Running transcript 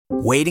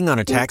Waiting on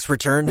a tax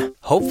return?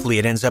 Hopefully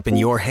it ends up in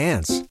your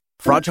hands.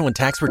 Fraudulent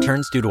tax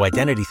returns due to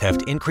identity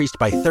theft increased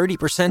by 30%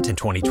 in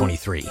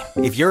 2023.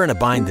 If you're in a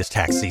bind this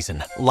tax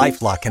season,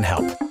 LifeLock can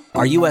help.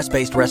 Our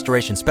U.S.-based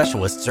restoration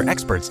specialists are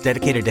experts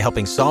dedicated to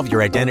helping solve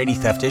your identity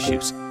theft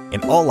issues.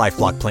 And all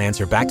LifeLock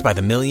plans are backed by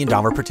the $1 Million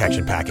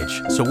Protection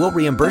Package. So we'll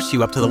reimburse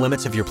you up to the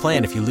limits of your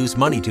plan if you lose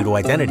money due to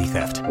identity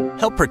theft.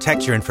 Help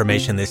protect your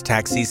information this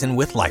tax season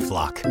with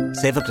LifeLock.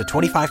 Save up to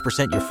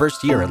 25% your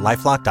first year at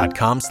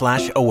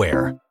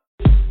LifeLock.com/aware.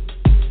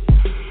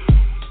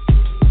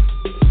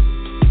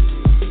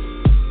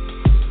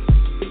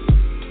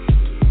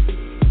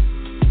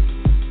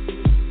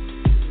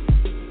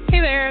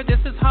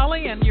 This is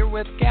Holly, and you're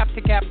with Gap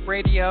to Gap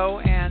Radio,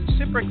 and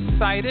super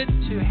excited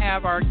to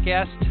have our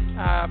guest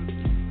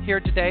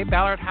here today.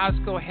 Ballard High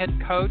School head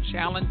coach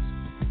Alan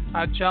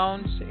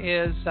Jones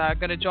is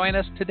going to join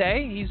us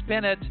today. He's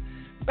been at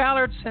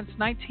Ballard since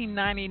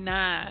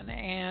 1999,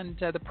 and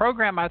the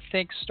program, I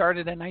think,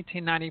 started in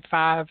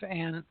 1995,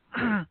 and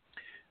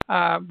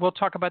we'll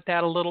talk about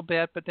that a little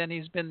bit, but then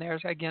he's been there,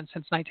 again,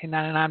 since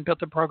 1999, built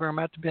the program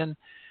up to been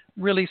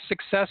really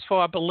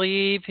successful. I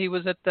believe he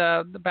was at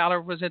the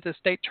Ballard was at the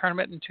state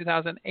tournament in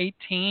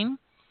 2018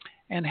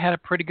 and had a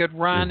pretty good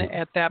run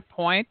at that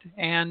point.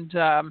 And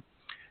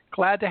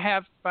glad to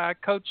have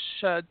Coach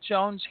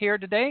Jones here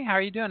today. How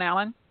are you doing,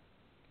 Alan?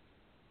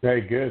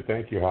 Hey, good.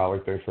 Thank you, Holly.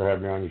 Thanks for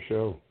having me on your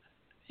show.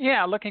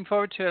 Yeah, looking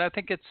forward to it. I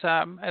think it's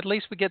at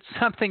least we get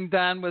something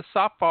done with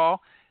softball.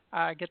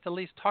 Get to at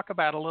least talk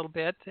about it a little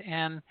bit.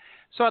 And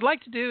so I'd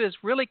like to do is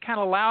really kind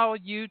of allow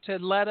you to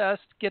let us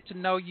get to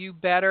know you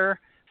better.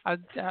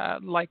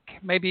 Like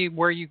maybe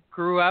where you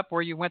grew up,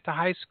 where you went to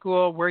high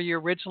school, where you're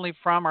originally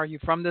from. Are you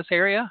from this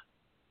area?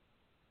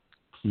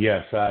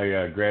 Yes,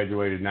 I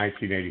graduated in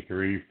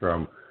 1983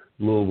 from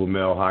Louisville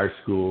Male High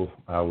School.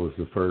 I was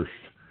the first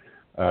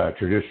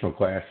traditional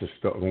class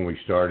when we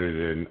started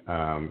in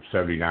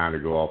 79 to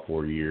go all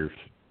 4 years.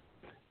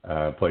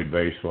 Played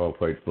baseball,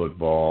 played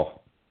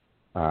football,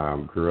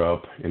 grew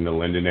up in the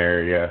Linden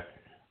area.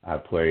 I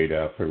played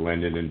for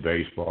Linden in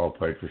baseball,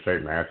 played for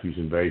St. Matthews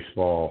in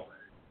baseball.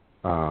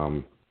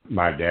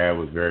 My dad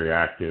was very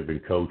active in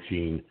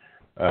coaching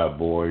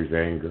boys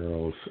and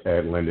girls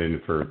at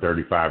Linden for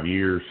 35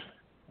 years.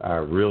 I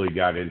really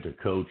got into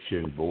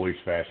coaching boys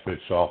fast pitch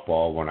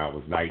softball when I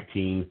was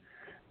 19.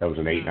 That was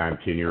an 8, 9,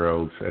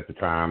 10-year-olds at the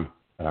time.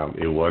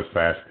 It was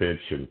fast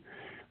pitch, and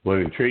what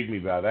intrigued me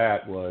by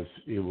that was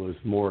it was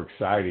more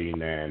exciting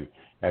than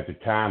at the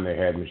time they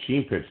had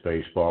machine pitch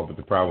baseball, but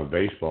the problem with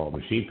baseball,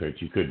 machine pitch,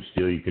 you couldn't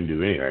steal, you couldn't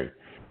do anything.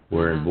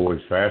 Where in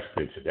boys fast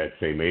pitch at that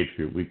same age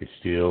group, we could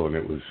steal, and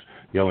it was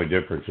the only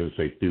difference is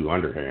they threw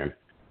underhand.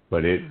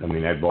 But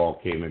that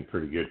ball came in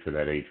pretty good for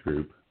that age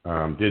group.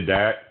 Did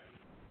that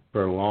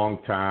for a long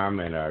time,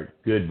 and a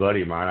good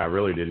buddy of mine, I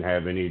really didn't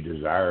have any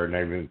desire,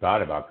 never even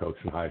thought about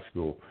coaching high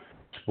school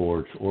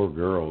sports or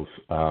girls.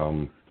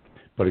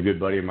 But a good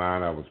buddy of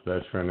mine, I was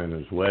best friend in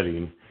his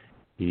wedding.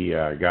 He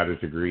got his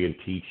degree in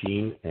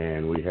teaching,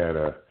 and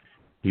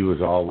he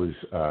was always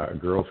a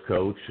girls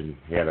coach, and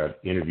he had an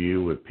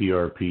interview with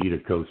PRP to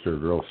coach their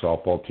girls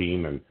softball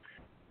team in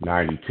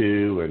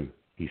 92, and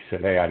he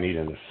said, hey, I need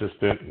an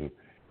assistant, and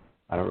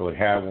I don't really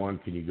have one.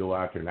 Can you go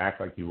out there and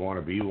act like you want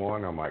to be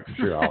one? I'm like,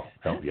 sure, I'll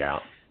help you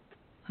out.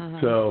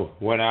 So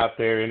went out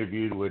there,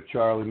 interviewed with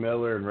Charlie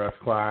Miller and Russ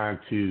Klein,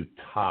 two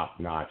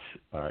top-notch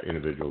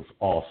individuals,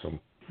 awesome.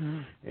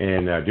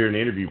 And during the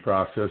interview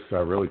process, I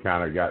really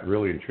kind of got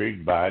really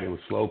intrigued by it. It was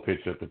slow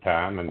pitch at the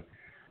time, and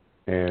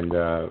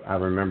I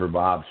remember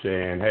Bob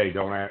saying, hey,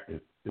 don't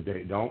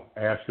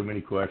ask them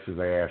any questions,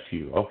 they ask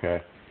you.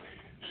 Okay.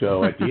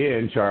 So at the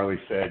end, Charlie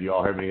said, you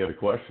all have any other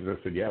questions?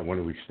 I said, yeah, when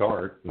do we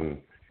start?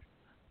 And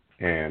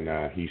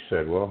he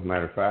said, well,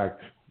 matter of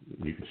fact,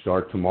 you can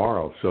start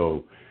tomorrow.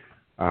 So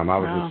I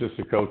was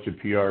assistant coach at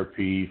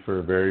PRP for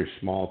a very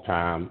small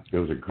time. It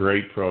was a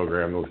great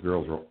program. Those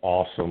girls were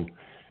awesome.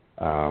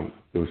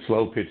 It was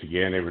slow pitch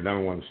again. They were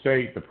number one in the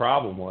state. The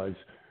problem was,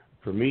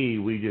 for me,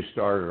 we just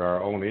started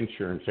our own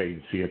insurance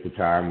agency at the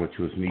time, which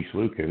was Nice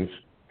Lukens.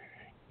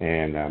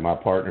 And my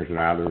partners and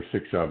I, there were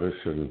 6 of us.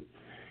 And,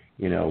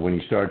 you know, when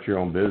you start your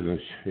own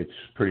business, it's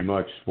pretty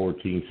much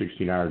 14,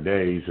 16-hour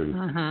days.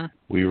 And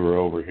we were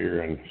over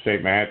here in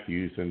St.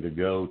 Matthews, and to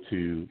go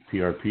to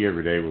PRP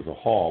every day was a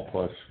haul.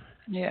 Plus,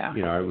 you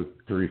know, it was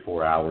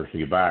 3-4 hours to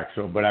get back.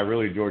 So, but I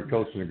really enjoyed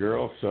coaching the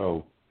girls,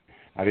 so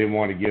I didn't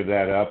want to give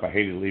that up. I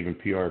hated leaving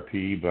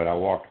PRP, but I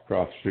walked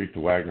across the street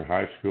to Wagner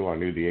High School. I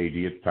knew the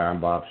AD at the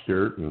time, Bob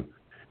Stewart, and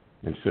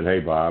said,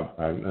 hey, Bob,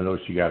 I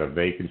noticed you got a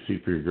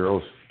vacancy for your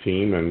girls'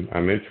 team, and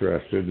I'm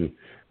interested. And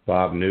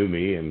Bob knew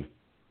me, and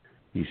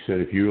he said,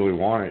 if you really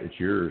want it, it's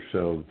yours.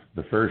 So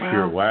the first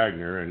year at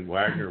Wagner, and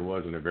Wagner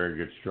wasn't a very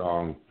good,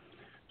 strong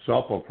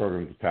softball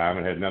program at the time.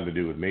 It had nothing to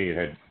do with me. It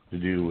had to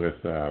do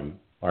with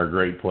our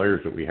great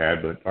players that we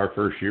had. But our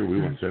first year, we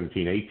went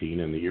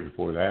 17-18, and the year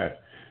before that,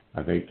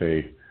 I think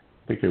they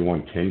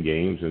won 10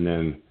 games, and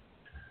then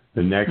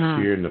the next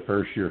year, in the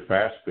first year of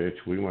fast pitch,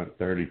 we went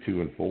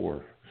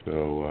 32-4.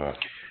 So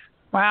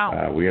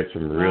Wow. We had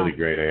some really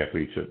great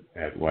athletes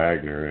at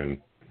Wagner, and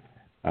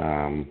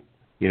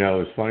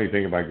it's funny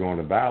thing about going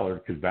to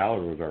Ballard, because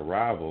Ballard was our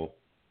rival,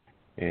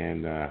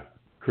 and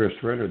Chris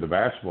Renner, the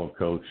basketball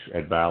coach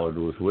at Ballard,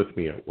 was with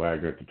me at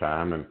Wagner at the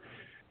time,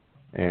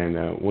 and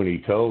when he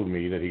told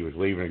me that he was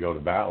leaving to go to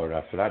Ballard,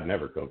 I said, I'd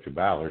never coach at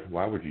Ballard.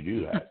 Why would you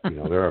do that?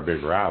 They're our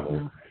big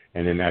rival.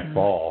 And in that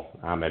fall,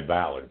 I'm at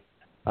Ballard.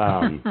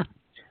 But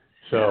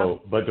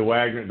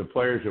the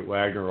players at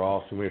Wagner were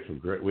awesome.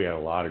 We had a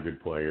lot of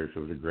good players. It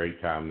was a great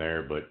time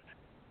there.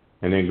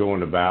 And then going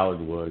to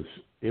Ballard was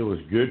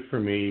good for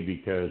me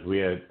because we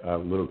had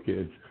little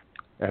kids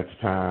at the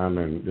time,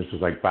 and this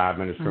was like 5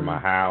 minutes from my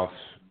house.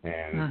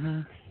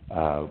 And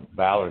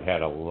Ballard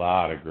had a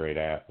lot of great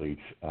athletes.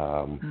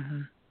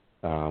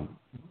 But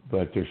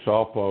their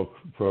softball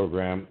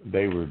program,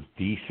 they were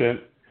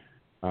decent.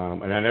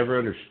 And I never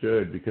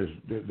understood, because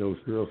those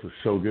girls were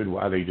so good,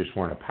 why they just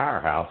weren't a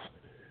powerhouse.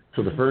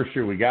 So the first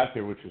year we got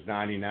there, which was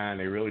 99,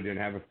 they really didn't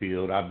have a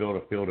field. I built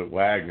a field at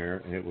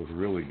Wagner, and it was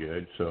really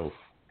good. So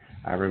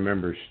I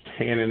remember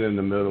standing in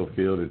the middle of the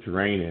field, it's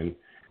raining,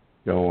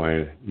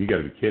 going, you got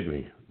to be kidding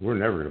me. We're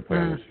never going to play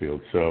on this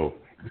field. So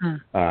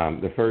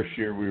the first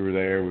year we were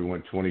there, we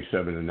went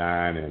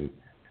 27-9, and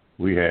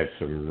we had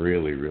some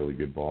really, really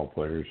good ball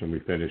players. And we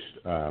finished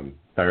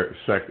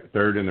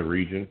third in the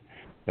region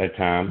that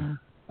time.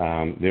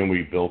 Then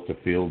we built the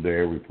field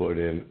there. We put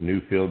in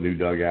new field, new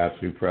dugouts,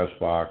 new press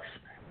box,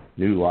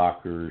 new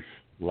lockers,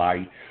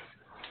 lights,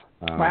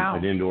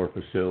 an indoor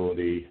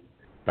facility,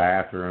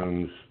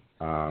 bathrooms,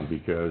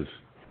 because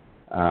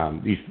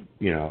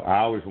I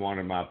always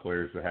wanted my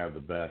players to have the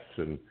best,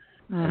 and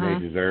they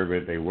deserve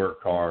it. They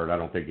work hard. I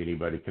don't think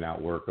anybody can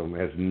outwork them.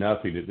 This has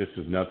nothing to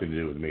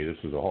do with me. This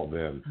is all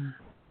them.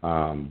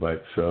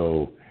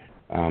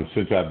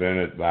 Since I've been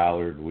at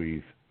Ballard,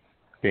 we've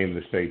came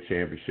to the state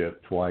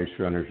championship twice,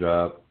 runners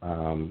up,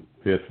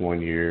 fifth 1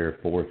 year,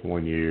 fourth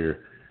 1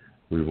 year.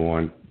 We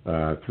won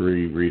 4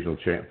 regional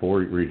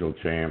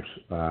champs,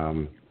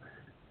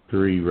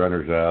 3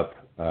 runners up,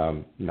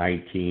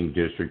 19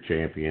 district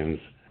champions.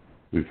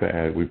 We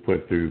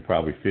put through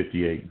probably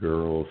 58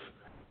 girls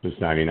since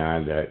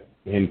 99 that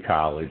in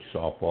college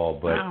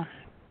softball, but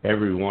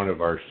every one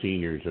of our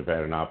seniors have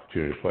had an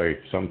opportunity to play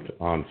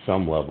on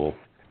some level.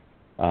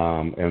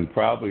 And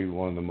probably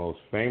one of the most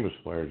famous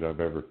players I've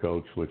ever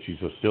coached, which she's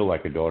still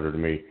like a daughter to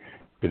me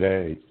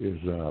today, is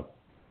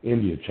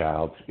India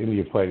Childs.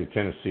 India played at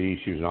Tennessee.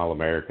 She was an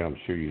All-American. I'm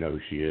sure you know who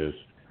she is.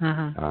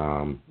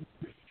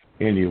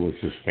 India was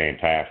just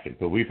fantastic.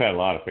 But we've had a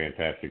lot of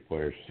fantastic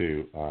players,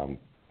 too.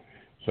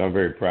 So I'm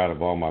very proud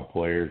of all my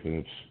players, and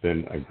it's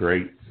been a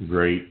great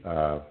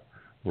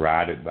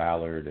ride at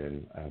Ballard.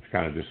 And I was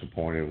kind of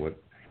disappointed with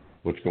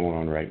what's going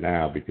on right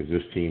now, because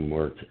this team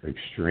worked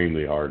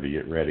extremely hard to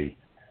get ready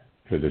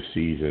for the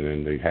season,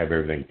 and they have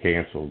everything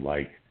canceled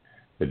like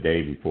the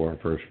day before our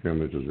first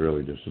scrimmage was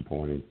really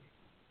disappointing.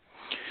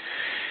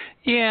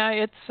 Yeah,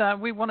 it's I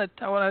want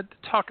to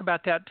talk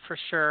about that for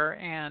sure,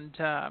 and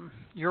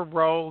your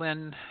role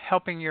in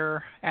helping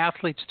your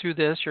athletes through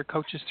this, your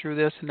coaches through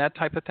this, and that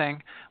type of thing.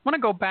 I want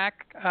to go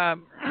back.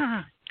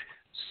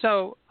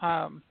 So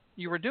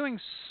you were doing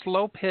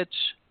slow pitch.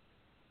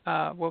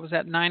 What was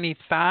that,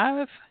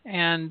 95?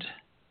 And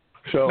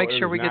so make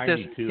sure we get this.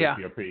 Yeah.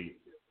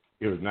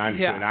 It was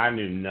 92, and I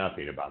knew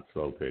nothing about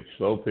slow pitch.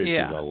 Slow pitch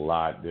is a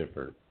lot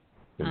different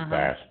than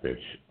fast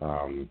pitch.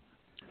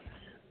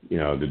 You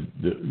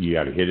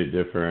got to hit it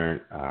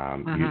different.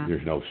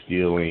 There's no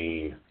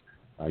stealing.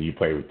 You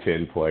play with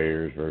 10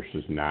 players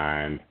versus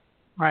 9.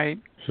 Right.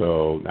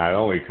 So not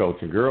only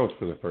coaching girls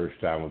for the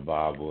first time with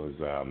Bob was,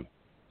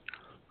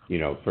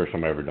 first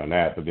time I ever done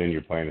that, but then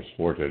you're playing a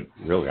sport that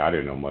really I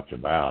didn't know much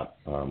about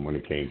when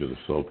it came to the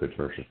slow pitch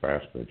versus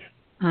fast pitch.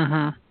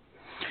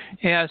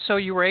 Yeah, so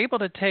you were able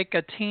to take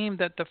a team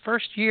that the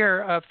first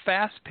year of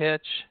fast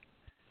pitch,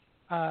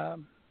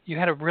 you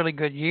had a really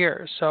good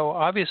year. So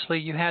obviously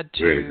you had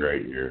to... Really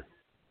great year.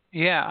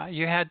 Yeah,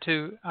 you had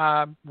to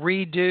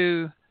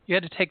redo... You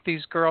had to take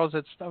these girls,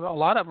 a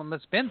lot of them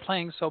that's been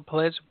playing slow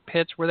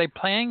pitch. Were they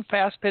playing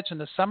fast pitch in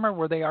the summer?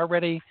 Were they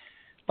already...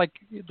 Like,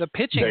 the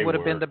pitching would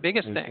have been the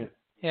biggest thing.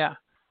 Yeah.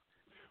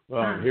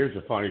 Well, here's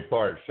the funny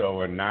part.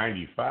 So in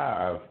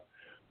 95...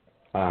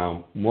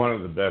 one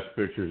of the best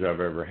pitchers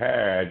I've ever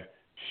had,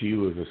 she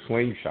was a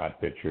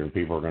slingshot pitcher, and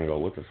people are going to go,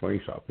 what's a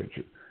slingshot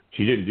pitcher?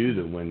 She didn't do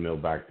the windmill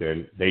back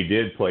then. They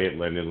did play at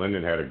Linden.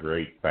 Linden had a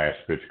great fast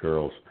pitch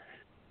girls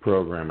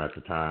program at the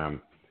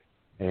time.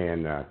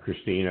 And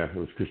Christina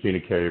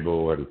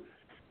Cable, and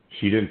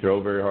she didn't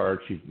throw very hard.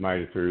 She might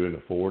have threw in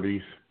the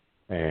 40s.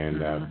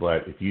 And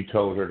but if you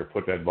told her to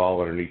put that ball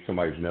underneath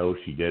somebody's nose,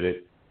 she did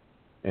it.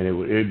 And it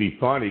would be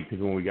funny, because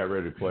when we got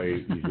ready to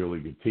play these really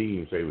good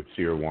teams, they would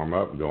see her warm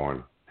up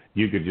going.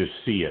 You could just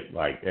see it,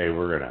 like, hey,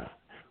 we're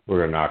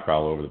gonna knock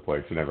all over the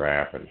place. It never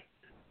happened.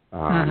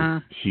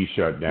 She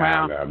shut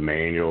down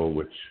Manual,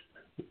 which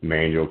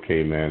Manual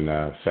came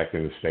in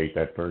second in the state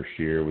that first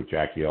year with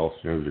Jackie Elson,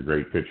 who was a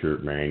great pitcher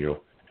at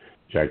Manual.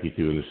 Jackie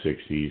threw in the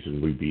 60s,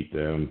 and we beat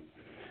them.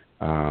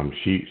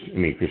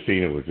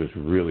 Christina was just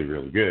really,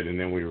 really good. And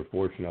then we were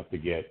fortunate enough to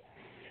get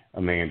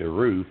Amanda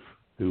Roof,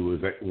 who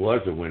was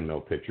a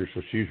windmill pitcher,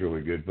 so she's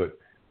really good. But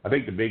I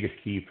think the biggest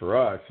key for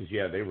us is,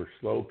 they were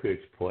slow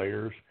pitch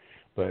players,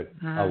 but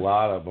a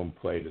lot of them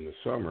played in the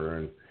summer,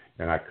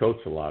 and I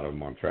coached a lot of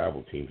them on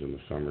travel teams in the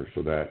summer,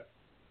 so that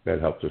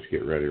helped us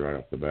get ready right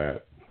off the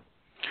bat.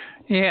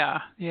 Yeah,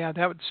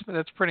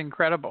 that's pretty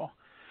incredible.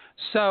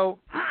 So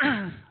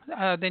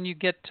then you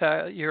get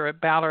you're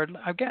at Ballard.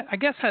 I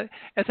guess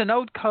as an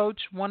old coach,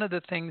 one of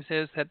the things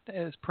is that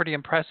is pretty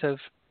impressive.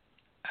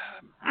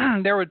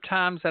 There were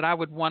times that I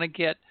would want to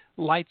get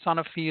lights on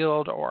a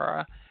field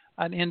or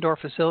an indoor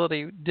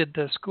facility. Did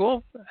the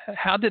school?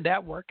 How did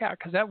that work out?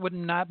 Because that would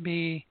not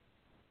be.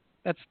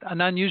 That's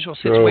an unusual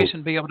situation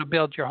to be able to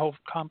build your whole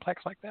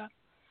complex like that.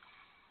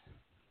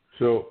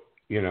 So,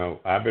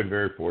 I've been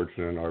very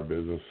fortunate, and our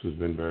business has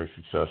been very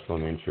successful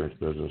in the insurance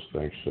business,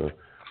 thanks to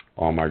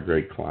all my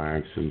great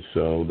clients. And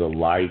so the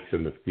lights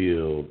in the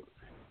field,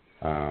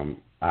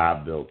 I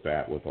built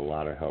that with a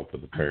lot of help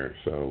with the parents.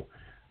 So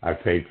I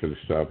paid for the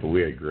stuff, but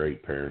we had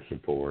great parent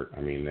support.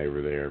 I mean, they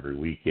were there every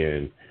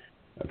weekend,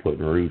 putting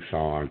roofs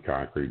on,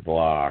 concrete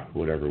block,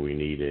 whatever we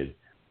needed.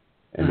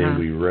 And then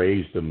we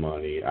raised the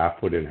money. I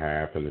put in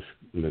half, and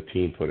the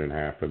team put in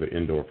half for the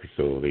indoor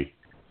facility.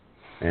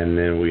 And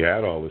then we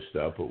had all this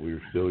stuff, but we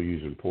were still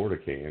using porta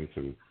cans.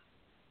 And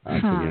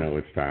I said,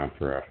 it's time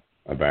for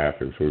a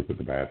bathroom. So we put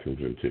the bathrooms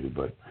in too.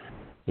 But,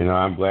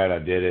 I'm glad I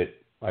did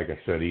it. Like I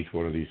said, each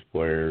one of these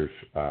players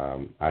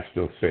I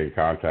still stay in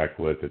contact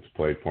with that's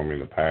played for me in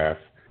the past.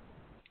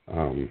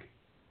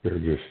 They're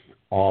just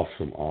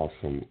awesome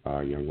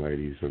young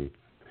ladies. And,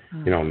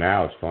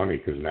 now it's funny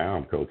because now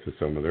I'm coaching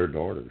some of their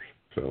daughters.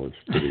 So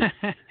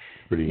it's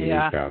pretty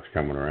unique how it's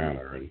coming around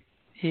already.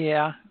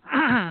 Yeah.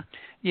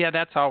 Yeah,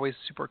 that's always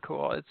super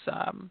cool. It's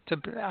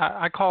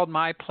I called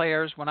my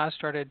players when I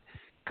started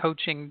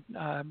coaching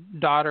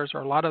daughters,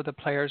 or a lot of the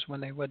players when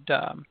they would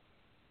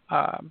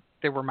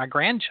they were my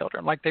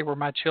grandchildren, like they were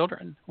my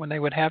children when they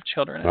would have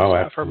children and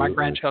stuff, or my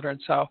grandchildren.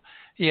 So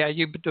yeah,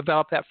 you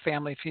develop that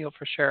family feel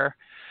for sure.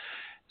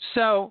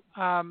 So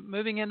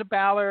moving into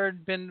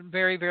Ballard, been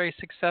very, very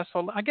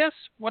successful. I guess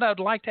what I'd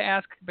like to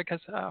ask, because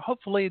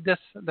hopefully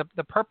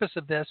the purpose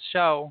of this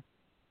show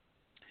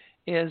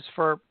is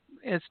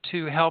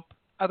to help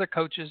other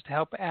coaches, to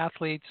help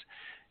athletes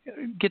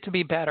get to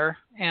be better.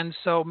 And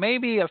so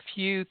maybe a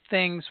few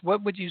things,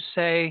 what would you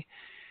say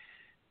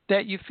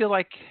that you feel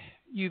like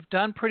you've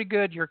done pretty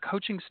good, your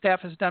coaching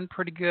staff has done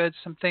pretty good,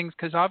 some things,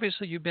 because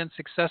obviously you've been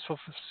successful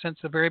since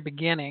the very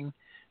beginning.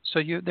 So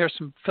there's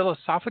some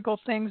philosophical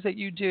things that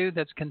you do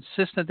that's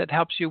consistent that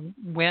helps you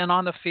win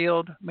on the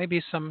field.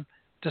 Maybe some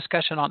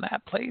discussion on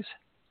that, please.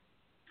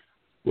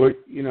 Well,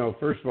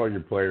 first of all,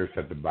 your players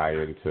have to buy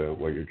into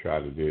what you're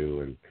trying to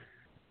do,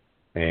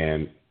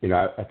 and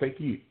I think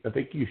you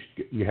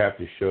have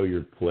to show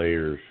your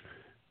players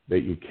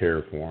that you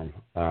care for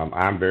them.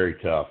 I'm very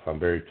tough. I'm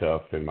very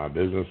tough in my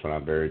business, and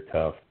I'm very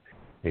tough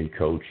in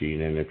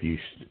coaching. And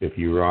if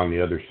you were on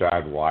the other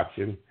side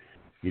watching,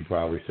 you'd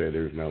probably say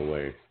there's no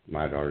way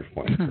my daughter's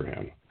playing for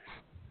him.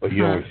 But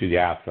you only see the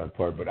outside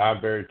part. But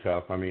I'm very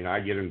tough. I mean, I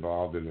get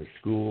involved in their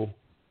school.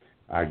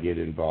 I get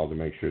involved to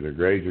make sure their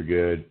grades are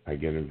good. I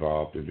get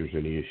involved if there's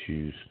any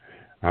issues.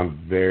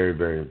 I'm very,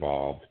 very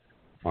involved.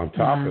 On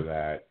top of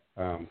that,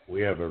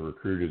 we have a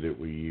recruiter that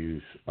we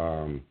use.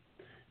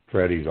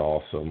 Freddie's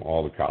awesome.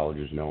 All the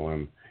colleges know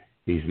him.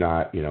 He's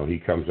not, he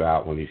comes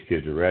out when these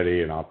kids are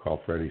ready, and I'll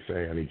call Freddie,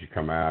 say, I need you to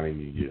come out. I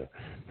need you to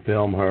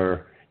film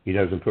her. He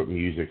doesn't put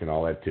music and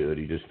all that to it.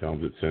 He just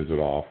films it, sends it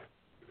off.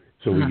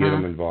 So we get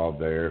them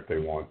involved there if they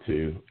want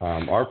to.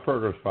 Our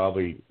program's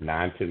probably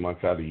 9-10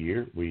 months out of the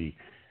year. We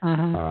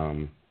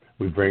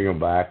bring them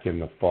back in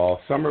the fall.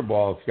 Summer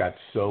ball's got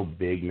so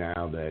big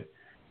now that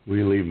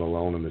we leave them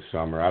alone in the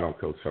summer. I don't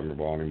coach summer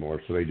ball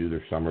anymore, so they do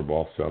their summer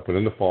ball stuff. But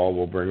in the fall,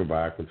 we'll bring them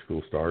back when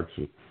school starts,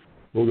 and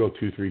we'll go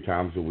 2-3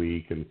 times a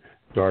week and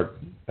start,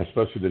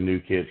 especially the new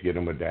kids, get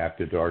them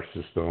adapted to our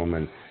system.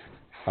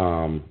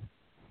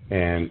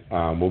 And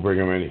we'll bring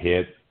them in to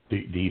hit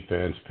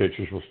defense.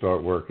 Pitchers will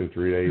start working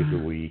 3 days a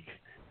week.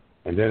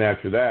 And then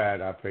after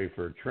that, I pay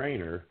for a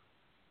trainer,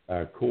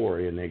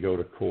 Corey, and they go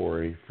to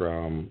Corey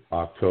from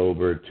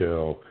October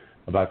till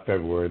about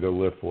February. They'll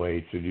lift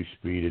weights, they do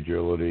speed,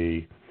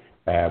 agility,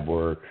 ab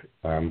work.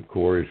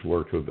 Corey's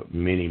worked with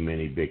many,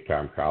 many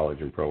big-time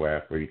college and pro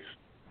athletes.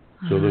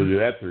 So they'll do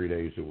that 3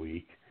 days a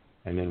week.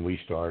 And then we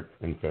start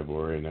in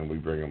February, and then we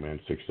bring them in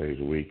 6 days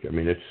a week. I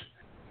mean, it's,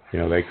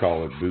 they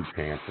call it boot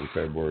camp in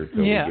February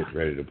until we get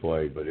ready to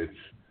play. But it's,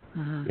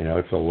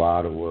 it's a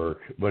lot of work.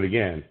 But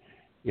again,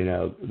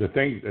 the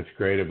thing that's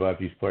great about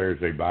these players,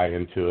 they buy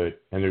into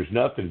it, and there's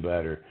nothing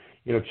better.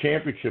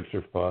 Championships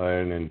are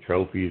fun and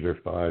trophies are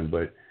fun,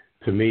 but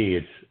to me,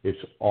 it's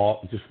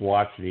all just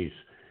watching these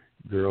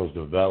girls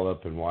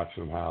develop and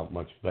watching them how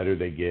much better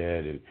they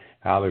get and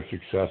how they're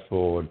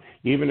successful. And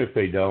even if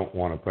they don't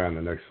want to play on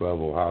the next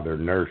level, how they're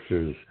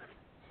nurses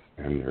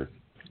and they're,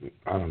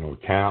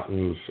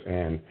 accountants,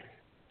 and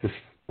just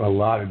a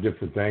lot of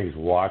different things,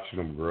 watching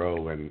them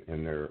grow in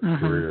their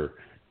career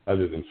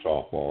other than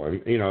softball.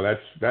 And,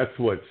 that's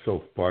what's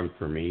so fun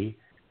for me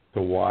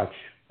to watch.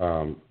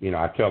 I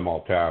tell them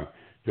all the time,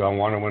 do I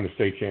want to win a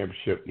state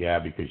championship? Yeah,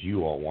 because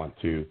you all want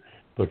to.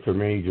 But for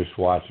me, just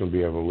watch them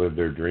be able to live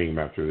their dream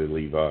after they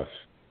leave us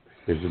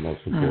is the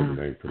most important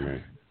thing for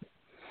me.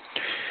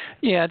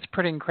 Yeah, it's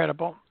pretty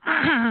incredible.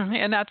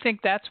 And I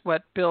think that's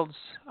what builds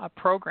a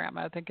program.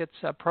 I think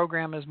a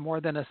program is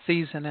more than a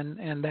season,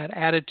 and that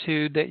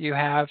attitude that you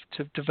have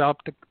to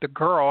develop the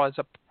girl as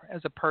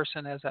a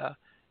person, as a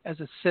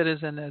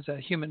citizen, as a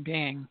human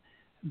being,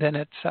 then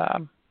it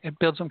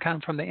builds them kind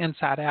of from the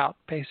inside out,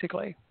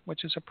 basically,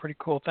 which is a pretty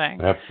cool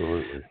thing.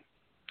 Absolutely.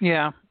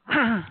 Yeah.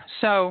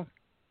 So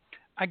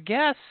I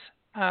guess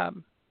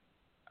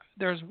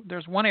there's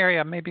one area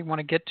I maybe want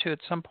to get to at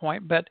some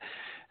point, but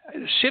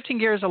shifting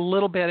gears a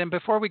little bit, and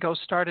before we go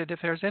started,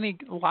 if there's any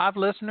live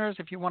listeners,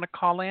 if you want to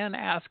call in,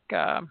 ask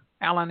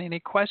Alan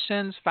any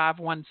questions,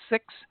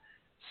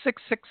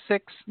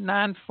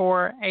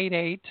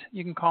 516-666-9488.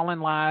 You can call in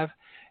live.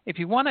 If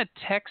you want to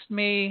text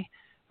me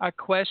a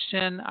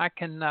question, I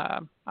can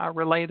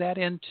relay that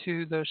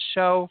into the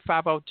show,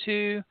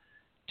 502-262-9195,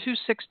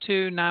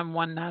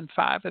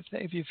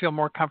 if you feel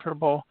more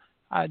comfortable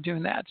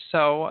doing that.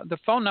 So the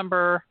phone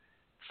number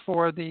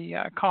for the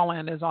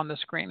call-in is on the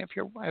screen if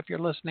you're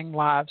listening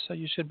live, so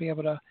you should be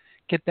able to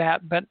get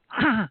that. But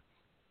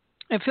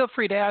and feel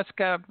free to ask.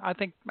 I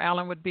think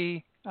Alan would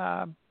be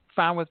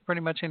fine with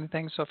pretty much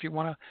anything. So if you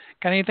got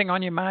anything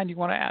on your mind you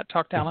want to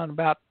talk to Alan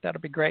about,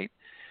 that'll be great.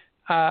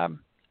 I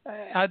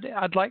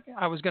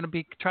was going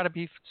to try to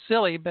be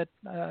silly, but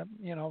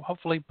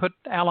hopefully put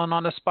Alan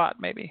on the spot.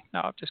 Maybe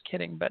no, I'm just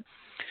kidding. But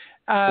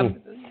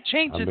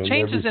changes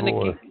in the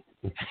game.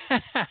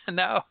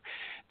 No.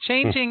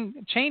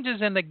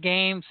 Changes in the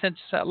game since,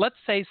 let's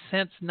say,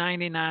 since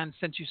 '99,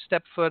 since you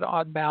stepped foot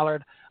on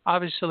Ballard.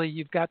 Obviously,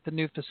 you've got the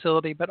new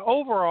facility, but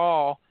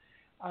overall,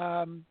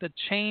 the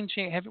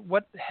changing.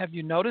 Have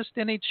you noticed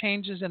any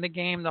changes in the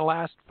game the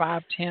last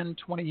 5, 10,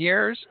 20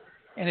 years?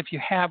 And if you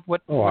have,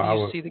 what do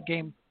you see the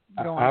game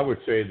going? I would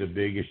say the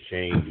biggest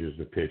change is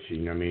the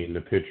pitching. I mean,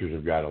 the pitchers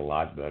have got a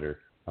lot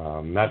better.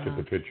 Not that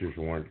the pitchers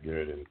weren't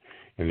good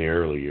in the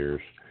early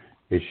years.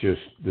 It's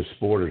just the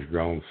sport has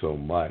grown so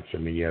much. I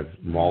mean, you have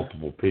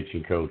multiple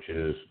pitching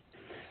coaches.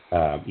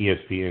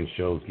 ESPN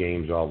shows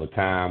games all the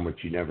time,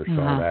 which you never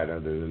saw that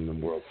other than the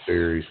World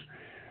Series.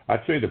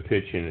 I'd say the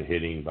pitching and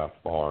hitting by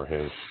far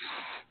has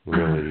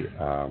really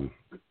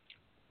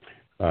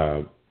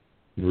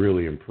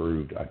really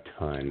improved a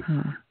ton.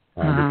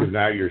 Because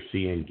now you're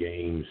seeing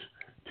games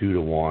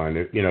 2-1.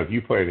 If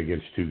you're playing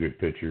against two good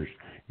pitchers,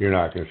 you're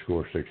not going to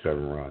score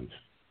 6-7 runs.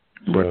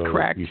 So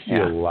correct. You see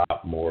a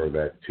lot more of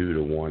that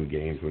 2-1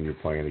 games when you're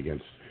playing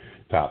against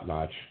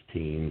top-notch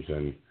teams,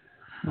 and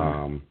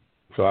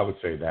so I would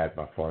say that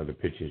by far the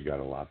pitching's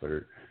got a lot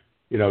better.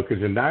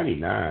 Because in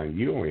 '99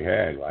 you only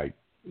had, like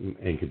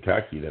in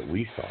Kentucky that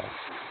we saw,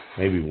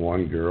 maybe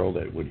one girl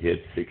that would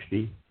hit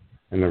 60,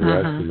 and the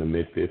rest in the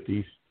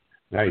mid-50s.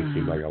 Now you see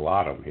like a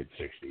lot of them hit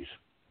 60s.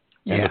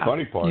 And the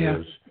funny part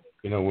is,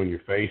 when you're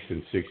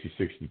facing 60,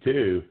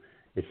 62,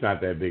 it's not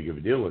that big of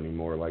a deal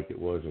anymore like it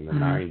was in the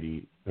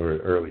 90s or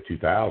early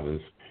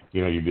 2000s.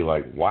 You'd be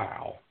like,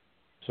 wow.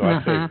 So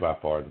I'd say by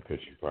far the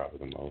pitching probably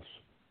the most.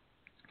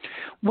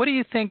 What do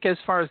you think as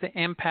far as the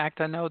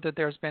impact? I know that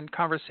there's been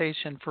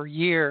conversation for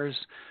years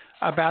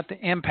about the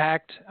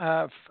impact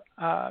of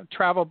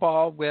travel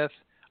ball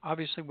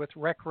obviously with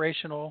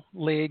recreational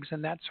leagues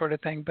and that sort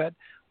of thing, but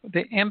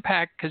the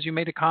impact, because you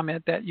made a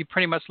comment that you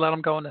pretty much let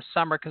them go in the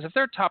summer, because if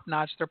they're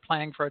top-notch, they're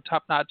playing for a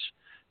top-notch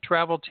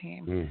travel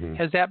team.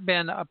 Has that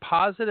been a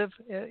positive?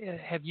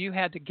 Have you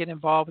had to get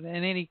involved in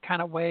any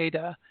kind of way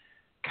to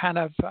kind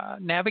of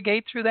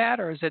navigate through that,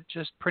 or is it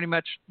just pretty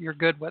much you're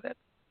good with it?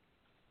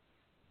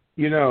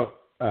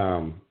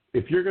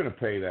 If you're going to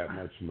pay that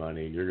much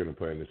money and you're going to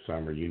play in the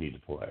summer, you need to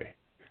play.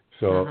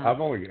 So I've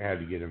only had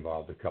to get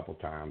involved a couple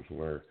times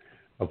where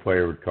a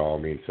player would call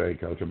me and say,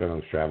 Coach, I've been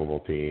on this travel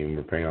ball team.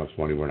 We're paying all this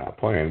money. We're not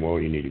playing.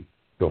 Well, you need to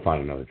go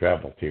find another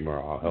travel ball team or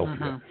I'll help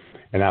you.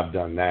 And I've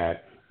done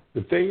that.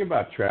 The thing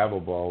about travel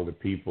ball that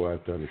people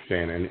have to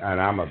understand, and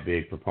I'm a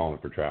big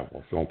proponent for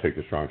travel, so don't take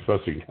this wrong,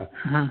 especially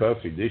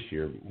this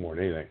year more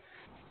than anything.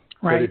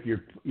 Right. But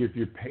if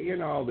you're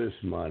paying all this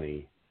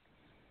money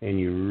and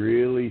you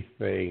really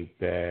think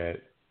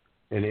that,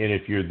 and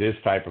if you're this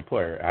type of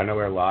player, I know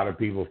a lot of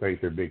people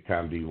think they're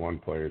big-time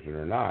D1 players and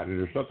they're not, and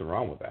there's nothing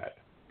wrong with that.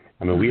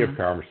 I mean, we have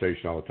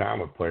conversation all the time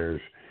with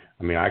players.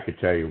 I mean, I could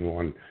tell you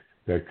one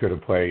that could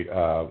have played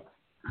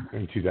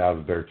in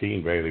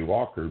 2013, Bailey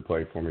Walker, who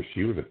played for me.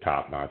 She was a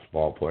top-notch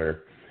ball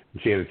player.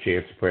 And she had a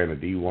chance to play in a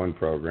D1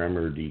 program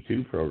or a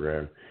D2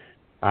 program.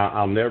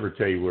 I'll never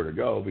tell you where to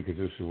go because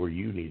this is where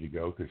you need to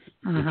go because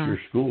it's your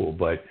school.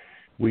 But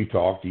we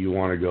talked, do you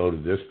want to go to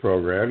this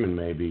program and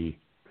maybe,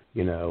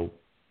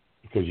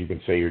 because you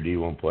can say you're a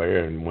D1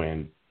 player and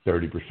win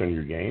 30% of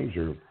your games,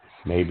 or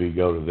maybe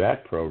go to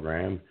that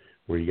program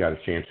where you got a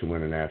chance to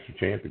win a national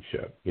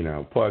championship.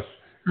 Plus,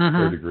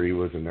 her degree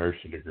was a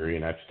nursing degree,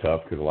 and that's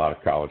tough because a lot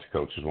of college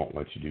coaches won't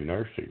let you do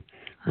nursing.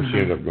 Well, she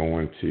ended up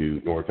going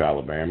to North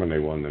Alabama, and they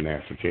won the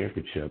national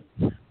championship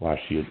while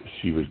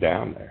she was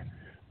down there.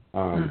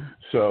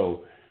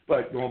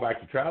 But going back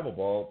to travel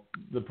ball,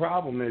 the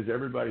problem is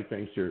everybody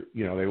thinks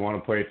they want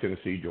to play at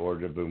Tennessee,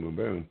 Georgia, boom, boom,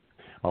 boom,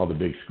 all the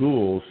big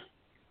schools,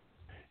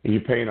 and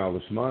you're paying all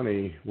this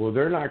money. Well,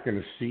 they're not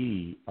going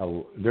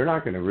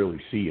to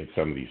really see at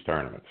some of these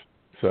tournaments.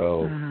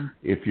 So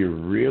if you're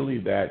really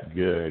that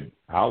good,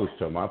 I always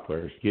tell my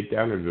players, get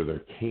down into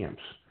their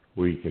camps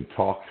where you can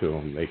talk to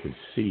them, they can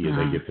see you,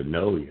 they get to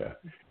know you,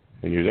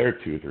 and you're there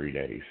 2 or 3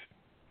 days.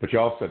 But you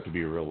also have to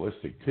be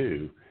realistic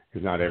too,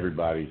 because not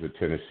everybody's at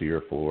Tennessee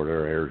or Florida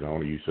or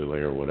Arizona,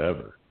 UCLA or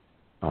whatever.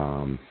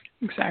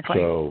 Exactly.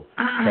 So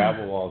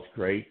travel ball is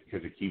great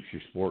because it keeps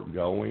your sport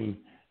going,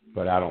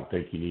 but I don't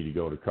think you need to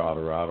go to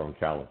Colorado and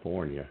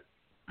California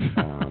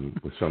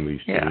with some of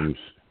these teams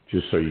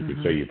just so you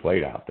can say you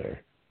played out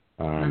there.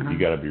 You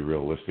got to be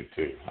realistic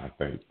too, I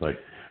think. But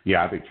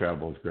yeah, I think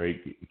travel is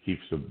great. It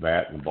keeps the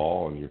bat and the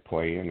ball, and you're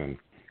playing,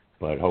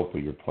 but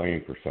hopefully you're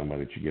playing for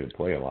somebody that you get to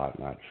play a lot,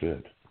 not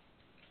sit.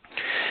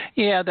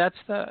 Yeah,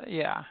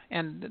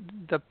 and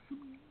the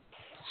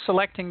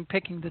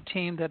picking the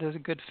team that is a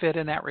good fit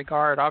in that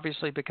regard,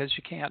 obviously, because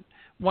you can't.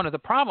 One of the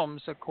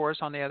problems, of course,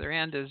 on the other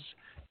end is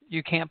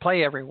you can't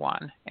play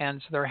everyone,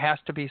 and so there has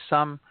to be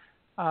some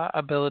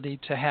ability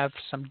to have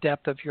some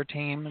depth of your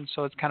team, and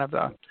so it's kind of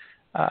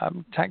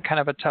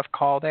a tough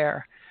call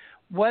there.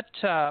 What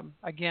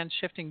again,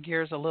 shifting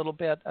gears a little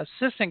bit,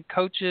 assistant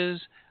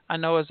coaches. I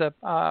know as a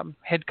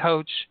head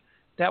coach,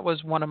 that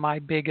was one of my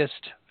biggest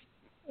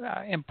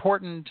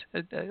important,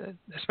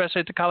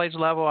 especially at the college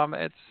level.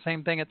 It's the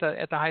same thing at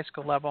the high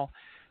school level.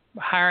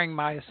 Hiring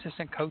my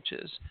assistant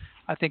coaches.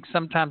 I think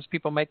sometimes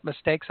people make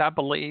mistakes, I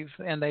believe,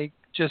 and they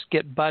just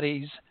get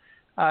buddies,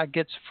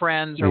 gets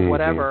friends or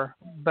whatever.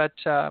 But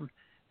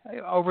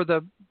over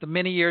the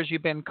many years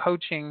you've been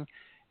coaching,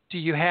 do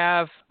you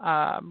have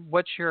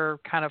what's your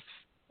kind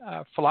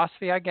of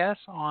philosophy, I guess,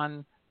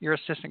 on your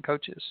assistant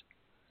coaches?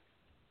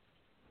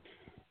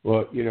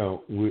 Well,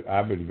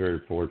 I've been very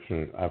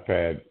fortunate. I've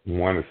had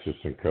one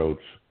assistant coach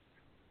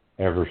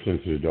ever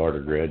since his daughter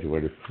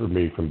graduated for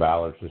me from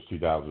Ballard since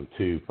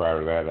 2002. Prior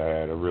to that, I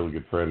had a really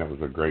good friend that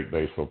was a great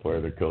baseball player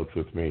that coached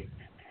with me.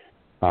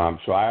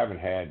 So I haven't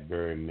had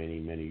very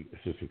many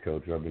assistant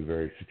coaches. I've been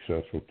very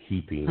successful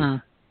keeping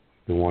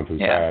the ones we've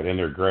had, and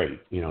they're great.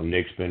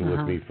 Nick's been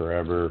with me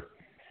forever.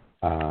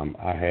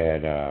 I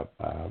had a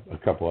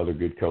couple other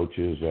good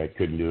coaches that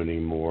couldn't do it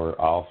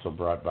anymore. I also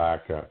brought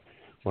back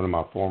one of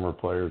my former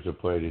players that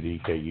played at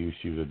EKU.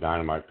 She was a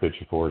dynamite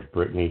pitcher for us,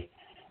 Brittany.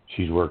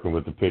 She's working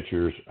with the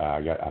pitchers.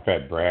 I've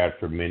had Brad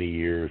for many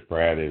years.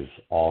 Brad is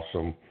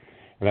awesome.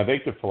 And I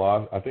think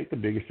the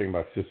biggest thing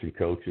about assistant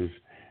coaches,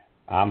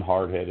 I'm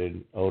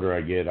hard-headed. Older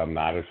I get, I'm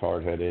not as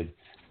hard-headed.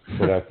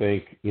 But I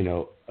think,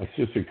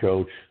 assistant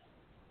coach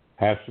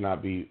has to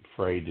not be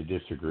afraid to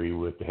disagree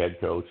with the head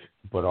coach,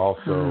 but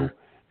also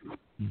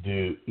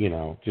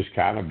just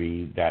kind of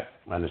be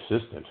an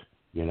assistant,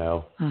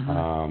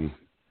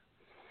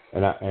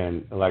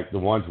 And like the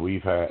ones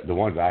the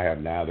ones I have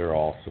now, they're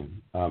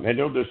awesome. And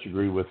they'll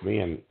disagree with me,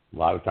 and a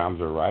lot of times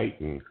they're right,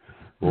 and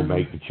we'll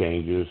make the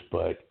changes.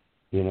 But,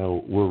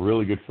 we're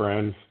really good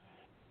friends.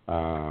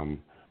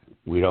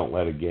 We don't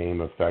let a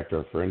game affect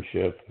our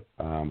friendship,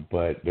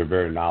 but they're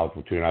very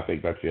knowledgeable too. And I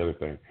think that's the other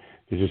thing.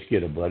 To just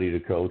get a buddy to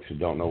coach and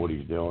don't know what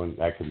he's doing,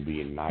 that can be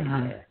a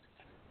nightmare.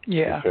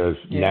 Yeah. Because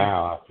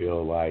now I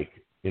feel like,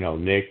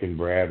 Nick and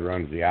Brad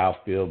runs the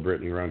outfield,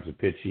 Brittany runs the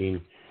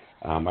pitching.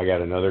 I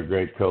got another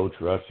great coach,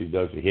 Rusty,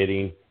 does the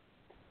hitting,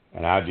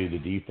 and I do the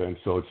defense.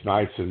 So it's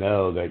nice to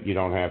know that you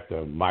don't have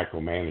to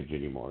micromanage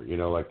anymore,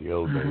 like the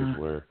old days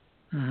where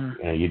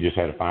you just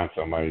had to find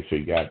somebody, so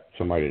you got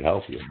somebody to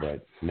help you.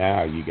 But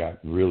now you got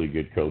really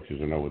good coaches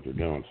who know what they're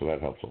doing, so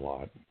that helps a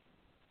lot.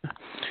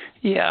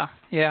 Yeah.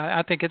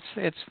 I think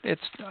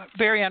it's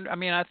very.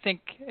 I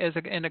think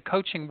in the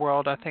coaching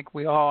world, I think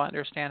we all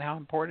understand how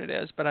important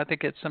it is, but I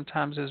think it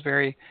sometimes is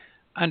very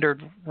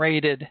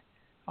underrated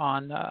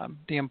on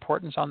the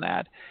importance on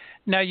that.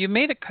 Now, you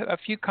made a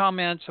few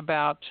comments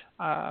about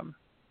the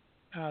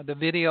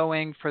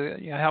videoing for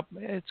help.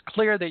 It's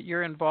clear that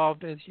you're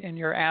involved in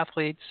your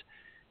athletes,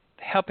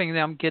 helping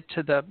them get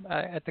to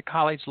at the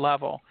college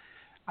level.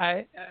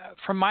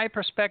 From my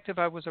perspective,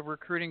 I was a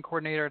recruiting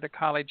coordinator at a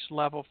college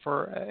level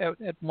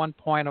at one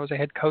point. I was a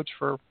head coach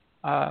for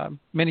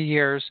many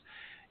years,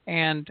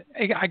 and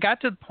I got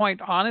to the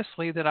point,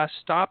 honestly, that I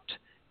stopped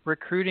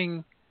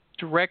recruiting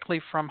directly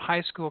from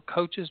high school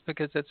coaches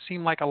because it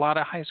seemed like a lot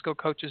of high school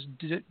coaches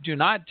do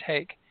not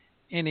take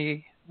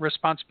any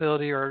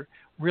responsibility or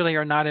really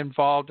are not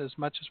involved as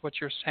much as what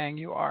you're saying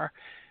you are.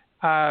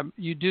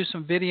 You do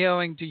some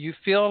videoing. Do you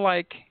feel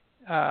like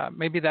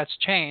maybe that's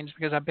changed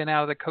because I've been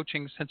out of the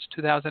coaching since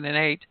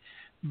 2008,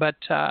 but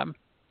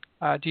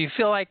do you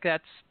feel like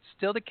that's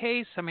still the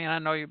case? I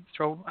know you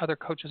throw other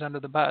coaches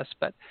under the bus,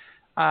 but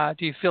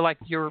do you feel like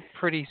you're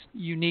pretty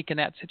unique in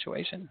that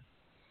situation?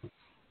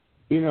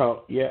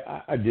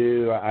 Yeah, I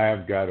do. I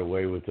have got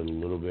away with it a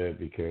little bit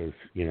because,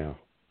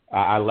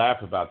 I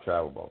laugh about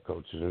travel ball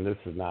coaches, and this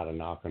is not a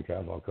knock on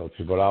travel ball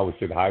coaches, but I always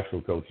said high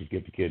school coaches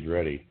get the kids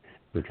ready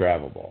for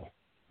travel ball.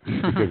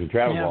 Because in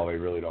travel ball, they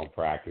really don't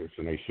practice,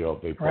 and they show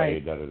up, they play,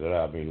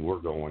 da-da-da-da. I mean, we're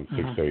going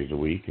 6 days a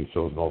week, and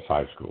so is most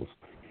high schools.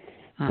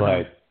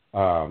 But,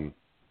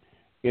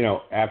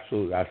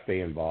 absolutely, I stay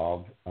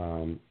involved.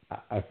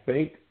 I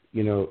think,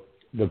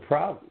 the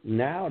problem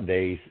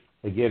nowadays,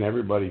 again,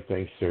 everybody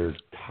thinks they're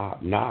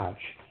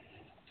top-notch,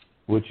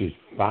 which is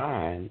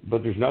fine,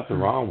 but there's nothing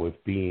wrong with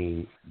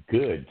being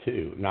good,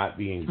 too, not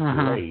being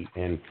great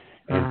and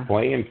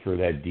playing for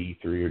that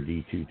D3 or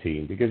D2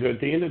 team. Because at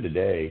the end of the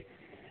day,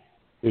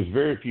 there's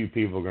very few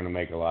people going to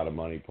make a lot of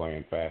money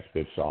playing fast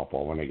pitch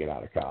softball when they get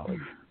out of college.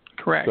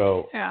 Correct.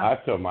 So I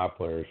tell my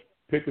players,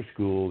 pick a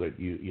school that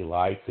you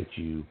like, that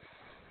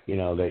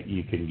that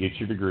you can get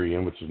your degree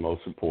in, which is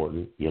most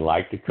important. You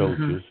like the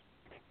coaches.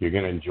 You're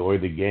going to enjoy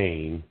the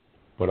game.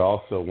 But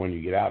also, when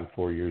you get out in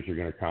 4 years, you're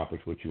going to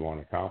accomplish what you want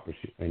to accomplish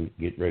and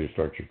get ready to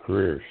start your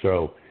career.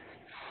 So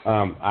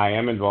I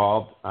am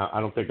involved. I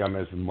don't think I'm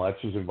as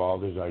much as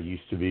involved as I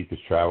used to be because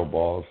travel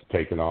ball is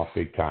taking off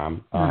big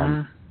time.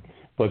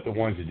 But the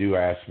ones that do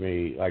ask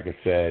me, like I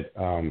said,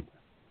 I'm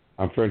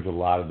friends with a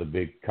lot of the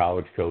big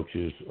college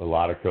coaches, a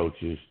lot of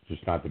coaches,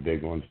 just not the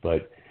big ones.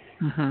 But,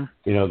 the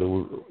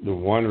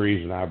one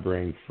reason I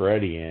bring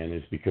Freddie in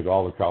is because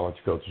all the college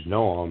coaches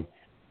know him.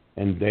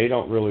 And they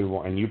don't really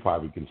want, and you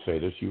probably can say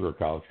this, you were a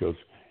college coach,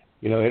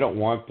 they don't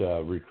want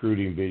the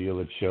recruiting video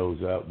that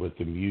shows up with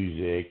the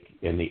music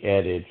and the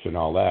edits and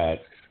all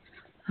that.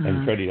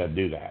 And Freddie doesn't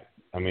do that.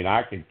 I mean,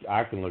 I can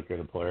look at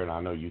a player, and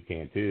I know you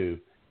can too,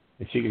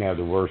 and she can have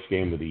the worst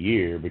game of the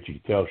year, but you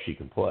can tell she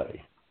can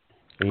play.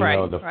 And,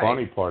 the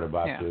funny part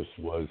about this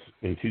was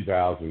in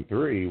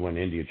 2003 when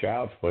India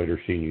Childs played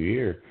her senior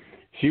year,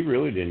 she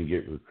really didn't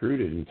get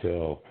recruited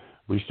until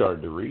we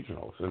started the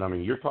regionals. And, I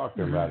mean, you're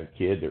talking about a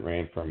kid that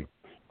ran from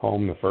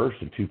home to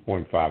first in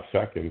 2.5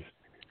 seconds.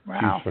 Wow.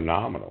 She's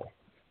phenomenal.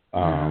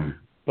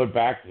 But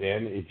back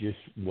then, it just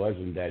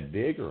wasn't that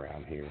big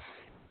around here.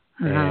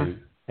 And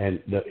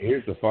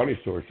here's the funny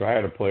story. So I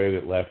had a player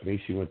that left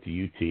me. She went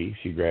to UT.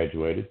 She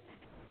graduated.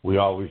 We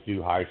always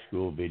do high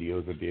school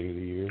videos at the end of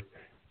the year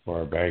for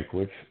our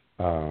banquets.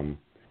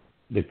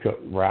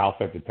 Ralph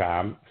at the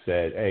time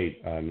said,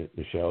 "Hey,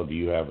 Michelle, do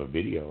you have a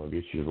video of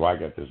it?" She goes, "Well, I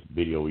got this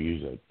video. We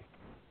use it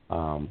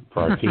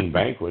for our team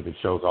banquet. It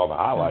shows all the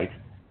highlights."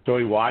 So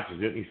he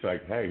watches it, and he's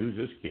like, "Hey, who's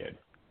this kid?"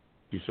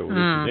 He said, "Well,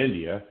 this is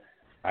India."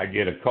 I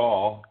get a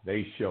call.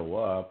 They show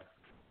up.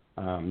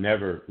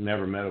 Never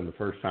met them the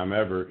first time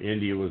ever.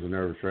 India was a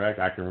nervous wreck.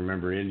 I can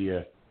remember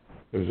India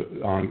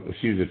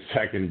she was at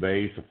second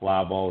base. A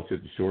fly ball was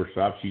hit the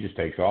shortstop. She just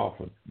takes off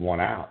with one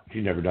out.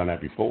 She'd never done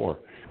that before.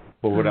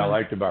 But what I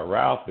liked about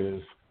Ralph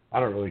is I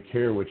don't really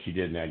care what she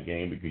did in that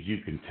game because you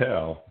can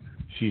tell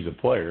she's a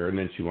player, and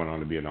then she went on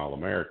to be an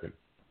All-American.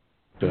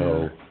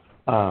 So,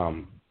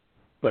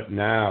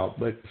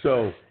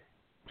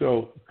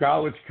 so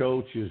college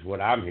coaches, what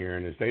I'm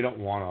hearing is they don't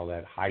want all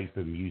that hype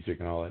and music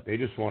and all that. They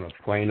just want a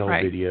plain old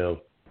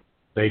video,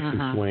 take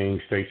some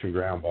swings, take some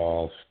ground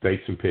balls,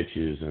 take some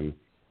pitches, and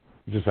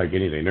just like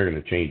anything, they're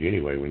going to change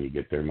anyway when you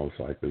get there, most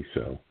likely.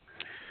 So,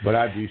 but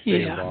I do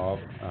stay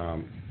involved.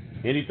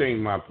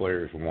 Anything my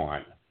players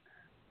want,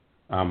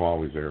 I'm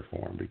always there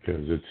for them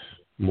because it's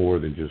more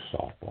than just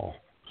softball.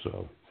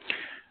 So.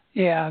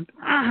 Yeah,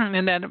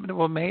 and that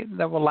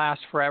will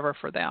last forever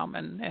for them,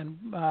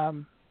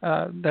 and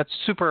that's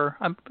super.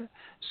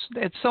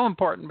 It's so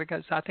important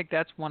because I think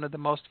that's one of the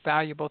most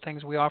valuable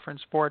things we offer in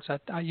sports.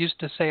 I used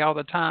to say all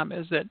the time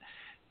is that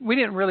we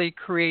didn't really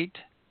create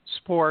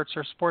sports,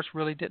 or sports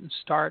really didn't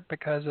start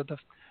because of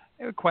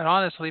quite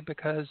honestly,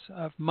 because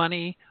of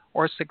money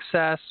or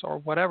success or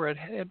whatever.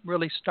 It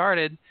really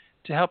started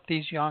to help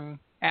these young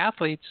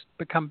athletes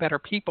become better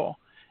people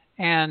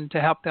and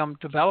to help them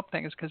develop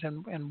things, because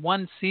in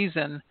one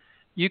season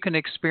you can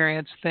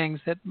experience things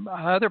that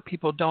other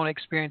people don't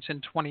experience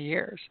in 20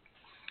 years.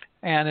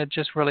 And it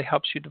just really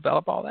helps you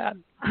develop all that.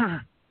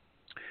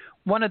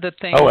 One of the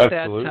things one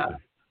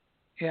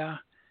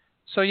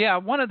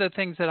of the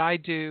things that I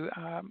do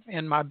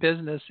in my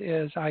business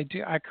is I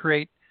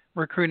create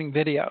recruiting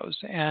videos,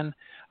 and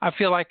I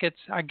feel like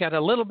I get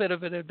a little bit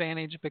of an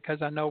advantage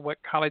because I know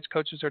what college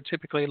coaches are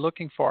typically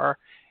looking for.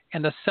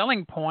 And the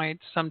selling point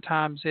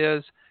sometimes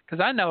is, because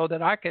I know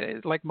that I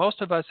could, like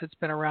most of us that's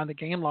been around the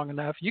game long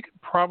enough, you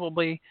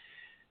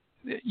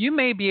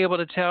may be able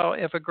to tell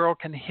if a girl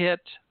can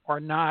hit or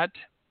not.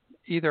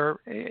 Either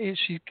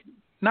she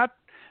not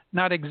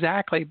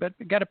exactly, but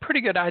got a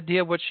pretty good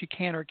idea what she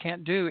can or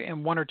can't do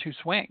in one or two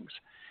swings.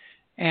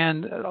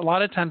 And a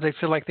lot of times they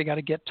feel like they got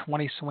to get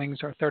 20 swings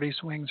or 30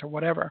 swings or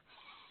whatever.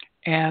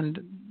 And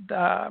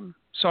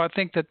so I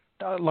think that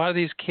a lot of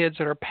these kids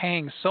that are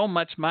paying so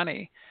much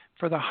money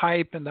for the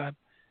hype and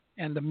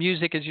the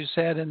music, as you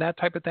said, and that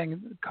type of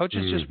thing,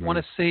 coaches just want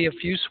to see a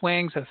few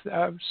swings,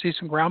 see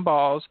some ground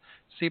balls,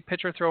 see a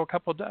pitcher throw a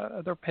couple of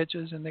other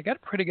pitches, and they got a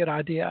pretty good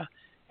idea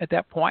at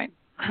that point.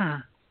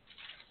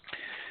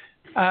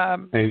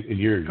 And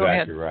you're exactly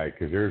ahead. right,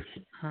 because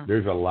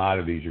there's a lot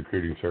of these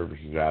recruiting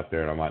services out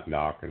there, and I'm not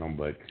knocking them,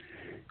 but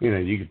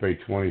you can pay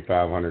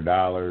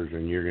 $2,500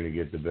 and you're going to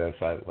get the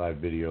best live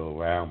video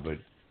around, but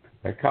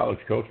that college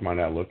coach might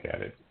not look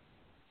at it.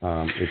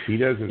 If he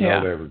doesn't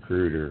know that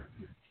recruiter,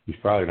 he's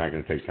probably not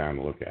going to take time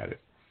to look at it.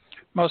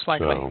 Most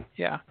likely, so.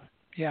 yeah.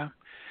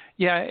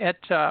 At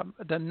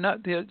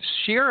the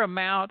sheer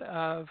amount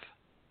of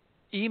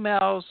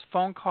emails,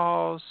 phone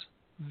calls,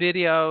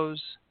 videos,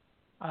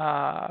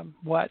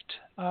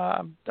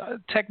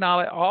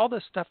 technology, all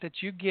the stuff that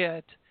you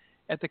get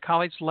at the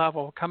college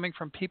level coming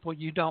from people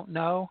you don't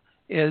know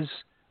is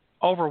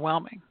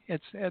overwhelming.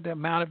 It's the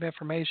amount of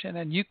information,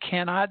 and you're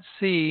not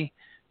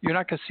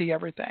going to see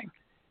everything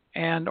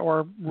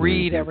or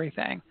read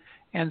everything.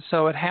 And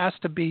so it has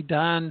to be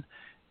done.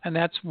 And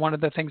that's one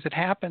of the things that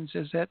happens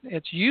is that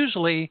it's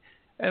usually,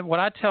 what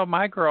I tell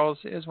my girls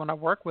is when I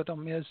work with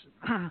them is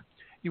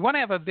you want to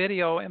have a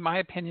video, in my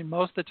opinion,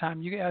 most of the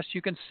time.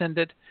 You can send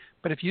it,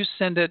 but if you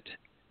send it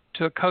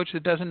to a coach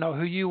that doesn't know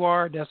who you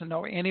are, doesn't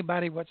know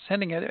anybody what's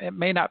sending it, it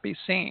may not be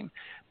seen.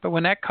 But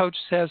when that coach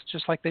says,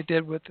 just like they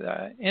did with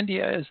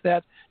India, is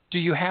that, do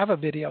you have a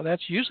video?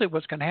 That's usually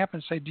what's going to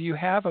happen. Say, do you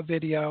have a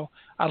video?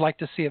 I'd like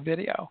to see a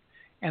video.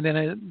 And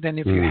then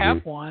if you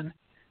have one,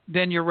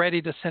 then you're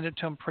ready to send it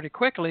to them pretty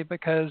quickly,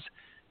 because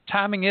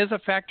timing is a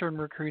factor in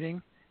recruiting,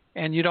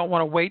 and you don't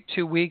want to wait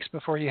 2 weeks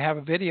before you have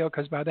a video,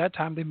 because by that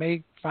time they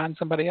may find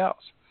somebody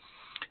else.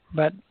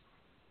 But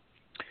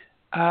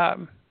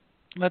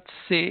let's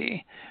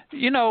see.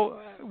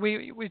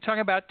 We talk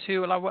about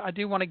too, and I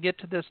do want to get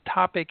to this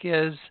topic,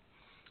 is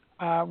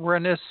we're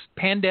in this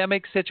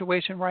pandemic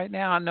situation right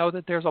now. I know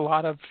that there's a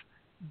lot of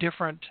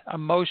different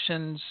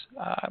emotions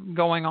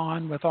going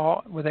on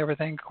with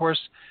everything. Of course,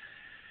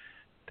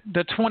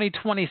 the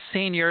 2020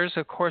 seniors,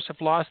 of course, have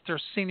lost their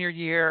senior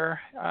year,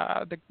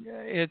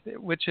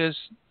 which is,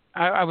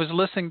 I was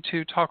listening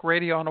to talk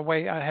radio on the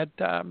way. I had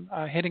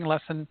a hitting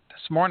lesson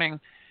this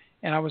morning,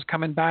 and I was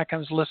coming back. I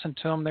was listening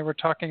to them. They were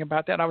talking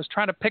about that. I was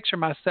trying to picture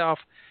myself.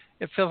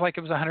 It feels like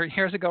it was 100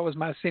 years ago. It was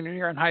my senior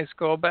year in high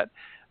school, but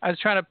I was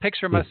trying to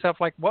picture myself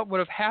like what would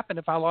have happened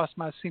if I lost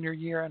my senior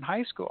year in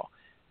high school.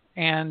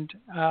 And,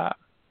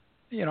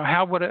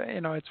 how would it,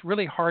 it's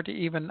really hard to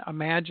even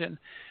imagine.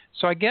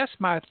 So I guess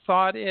my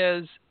thought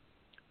is,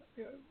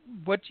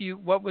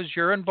 what was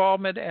your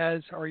involvement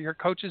or your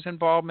coach's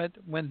involvement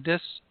when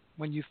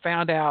you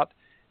found out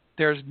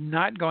there's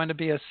not going to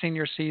be a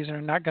senior season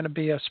or not going to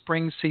be a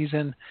spring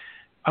season?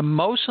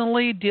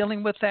 Emotionally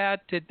dealing with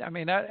that, to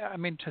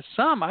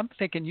some, I'm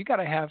thinking you got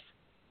to have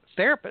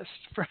therapists.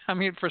 For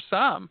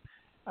some,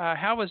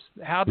 how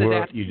did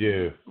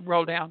that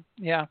roll down?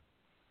 Yeah.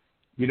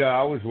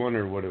 I was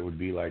wondering what it would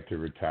be like to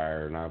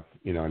retire, and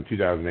in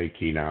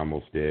 2018 I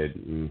almost did,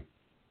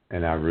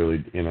 and I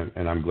really,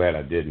 and I'm glad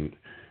I didn't,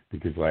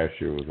 because last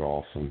year was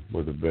awesome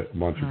with a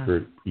bunch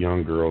of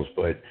young girls.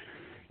 But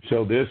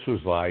so this was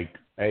like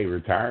a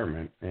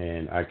retirement,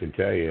 and I can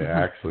tell you,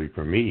 actually,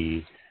 for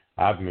me,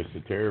 I've missed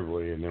it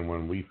terribly. And then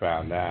when we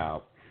found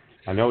out,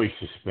 I know he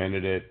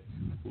suspended it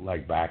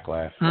like back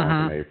last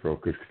month in April,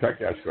 because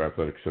Kentucky High School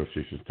Athletic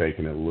Association is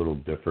taking it a little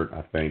different,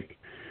 I think.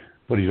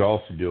 But he's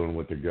also doing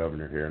with the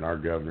governor here, and our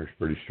governor's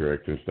pretty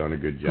strict and has done a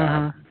good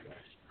job.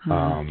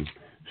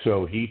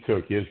 So he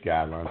took his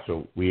guidelines.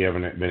 So we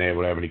haven't been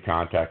able to have any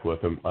contact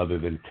with him other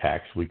than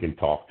text. We can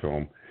talk to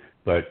him,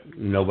 but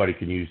nobody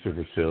can use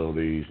the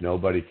facilities.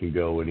 Nobody can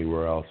go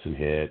anywhere else and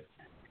hit.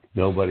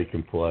 Nobody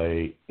can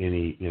play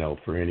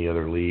for any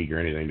other league or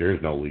anything.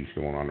 There's no leagues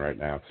going on right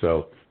now.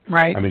 So,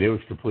 right. It was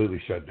completely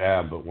shut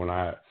down. But when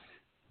I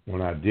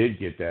did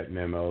get that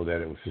memo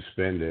that it was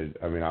suspended,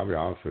 I'll be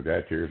honest with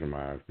that, tears in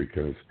my eyes,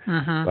 because,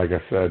 like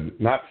I said,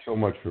 not so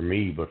much for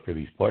me, but for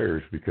these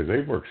players, because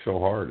they've worked so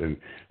hard. And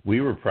we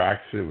were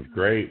practicing. It was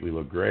great. We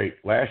looked great.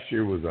 Last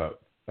year was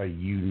a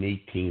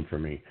unique team for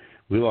me.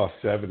 We lost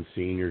 7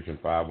 seniors and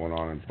 5 went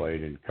on and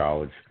played in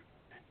college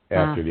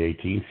after the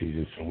 18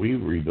 season. So we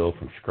rebuilt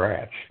from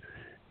scratch.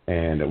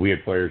 And we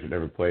had players that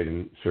never played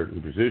in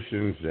certain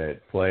positions that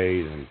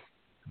played. And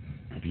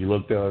if you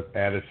looked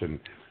at us and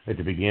at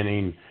the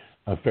beginning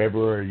of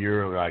February,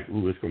 you're like,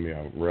 ooh, it's going to be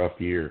a rough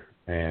year.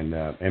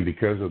 And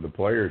because of the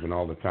players and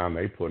all the time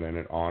they put in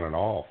it on and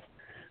off,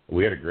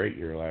 we had a great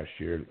year last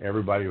year.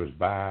 Everybody was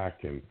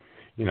back. And,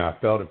 I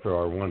felt it for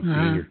our one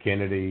senior,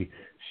 Kennedy.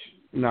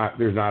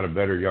 There's not a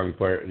better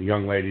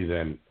young lady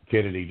than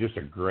Kennedy, just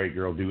a great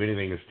girl, do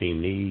anything this team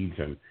needs.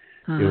 And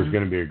it was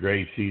going to be a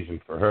great season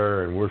for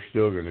her. And we're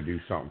still going to do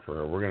something for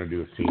her. We're going to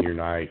do a senior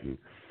night. And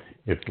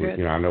if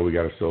I know we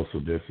got a social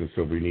distance,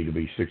 so if we need to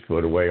be 6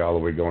 foot away all the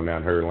way going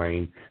down her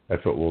lane,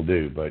 that's what we'll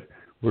do. But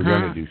we're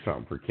going to do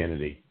something for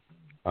Kennedy.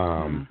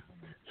 But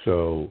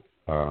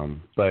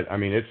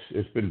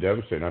it's been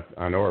devastating.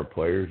 I know our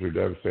players are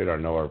devastated. I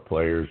know our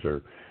players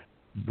are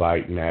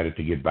biting at it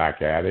to get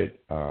back at it.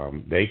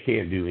 They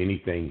can't do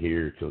anything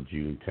here till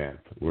June 10th.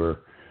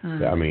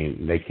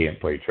 They can't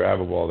play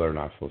travel ball. They're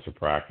not supposed to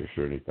practice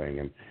or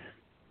anything.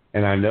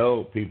 And I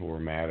know people were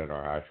mad at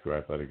our high school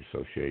athletic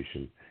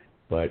association.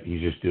 but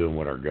he's just doing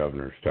what our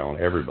governor's telling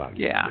everybody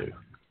to do.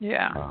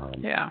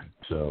 Yeah.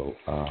 So,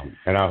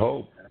 and I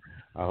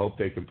hope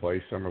they can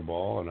play summer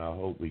ball, and I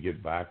hope we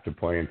get back to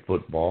playing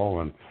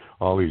football and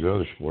all these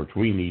other sports.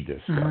 We need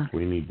this stuff.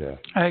 We need to.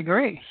 I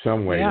agree.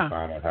 Some way to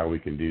find out how we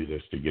can do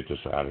this to get this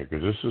out of here,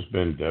 because this has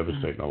been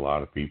devastating a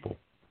lot of people.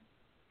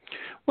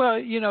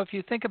 Well, if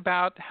you think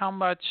about how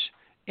much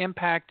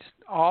impact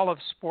all of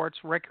sports,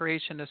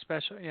 recreation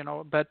especially,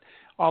 but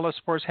all of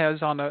sports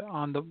has on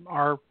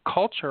our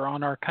culture,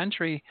 on our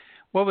country.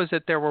 What was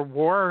it? There were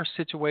war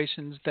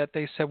situations that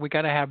they said we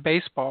got to have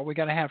baseball, we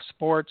got to have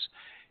sports,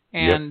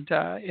 and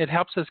it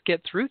helps us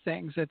get through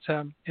things.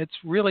 It's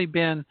really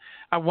been.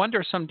 I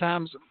wonder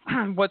sometimes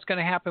what's going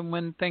to happen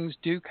when things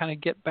do kind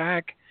of get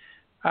back.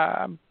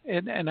 And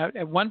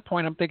at one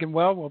point, I'm thinking,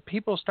 will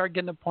people start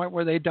getting to the point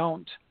where they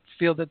don't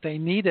feel that they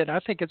need it? I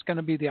think it's going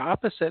to be the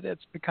opposite.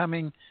 It's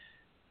becoming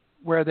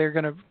where they're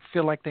going to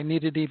feel like they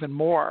need it even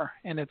more,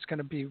 and it's going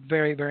to be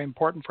very, very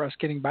important for us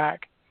getting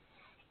back.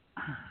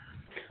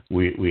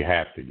 We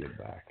have to get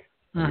back.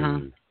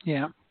 I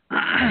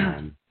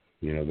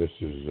mean, this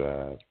is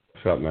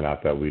something that I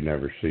thought we'd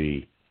never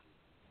see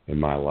in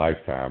my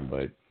lifetime.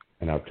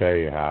 And I'll tell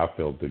you how I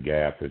filled the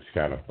gap. It's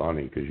kind of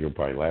funny because you'll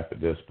probably laugh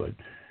at this, but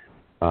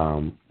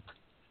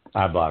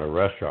I bought a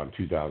restaurant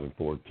in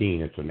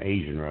 2014. It's an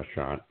Asian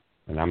restaurant,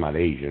 and I'm not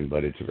Asian,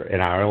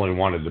 and I only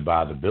wanted to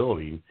buy the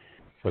building,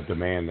 but the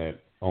man that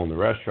owned the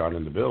restaurant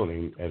in the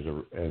building as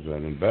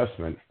an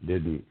investment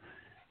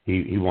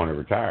he wanted to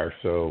retire.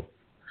 So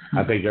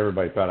I think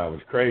everybody thought I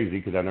was crazy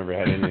because I never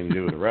had anything to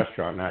do with the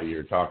restaurant. Now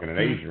you're talking an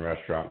Asian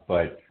restaurant,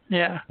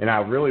 and I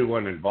really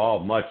wasn't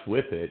involved much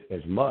with it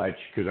as much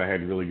because I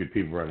had really good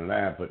people running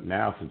that. But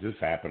now since this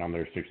happened, I'm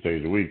there 6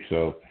 days a week,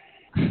 so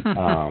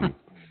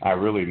I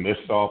really miss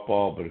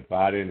softball. But if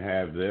I didn't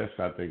have this,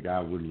 I think I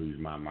would lose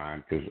my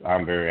mind because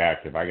I'm very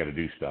active. I got to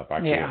do stuff.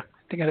 I can't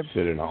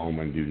sit at home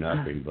and do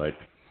nothing. But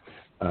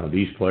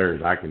these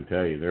players, I can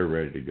tell you, they're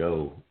ready to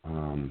go.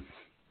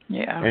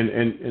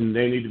 And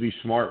they need to be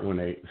smart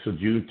so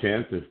June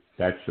 10th, if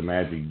that's the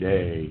magic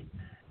day,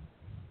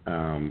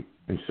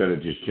 instead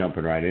of just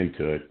jumping right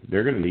into it,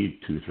 they're going to need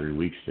 2-3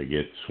 weeks to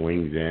get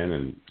swings in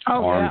and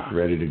arms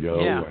ready to go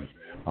and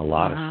a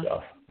lot of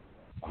stuff.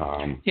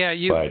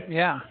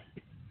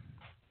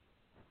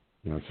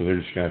 So they're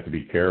just going to have to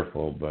be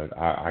careful, but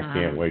I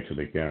can't wait till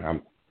they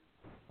can.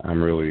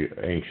 I'm really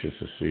anxious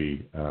to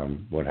see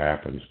what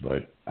happens,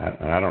 but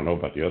I don't know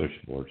about the other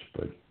sports,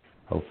 but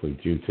hopefully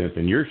June 10th.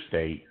 In your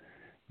state,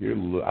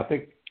 I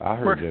think I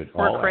heard that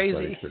all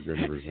athletics are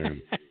going to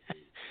resume.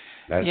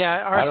 Our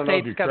I don't know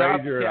if state's you're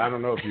crazy or I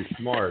don't know if you're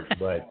smart,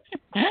 but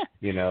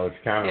it's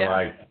kind of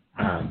like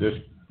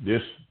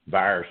this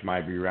virus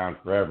might be around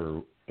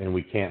forever, and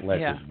we can't let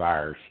this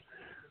virus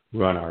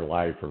run our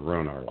life or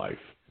ruin our life.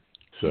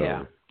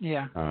 So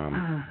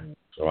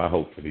so I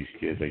hope for these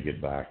kids they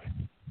get back.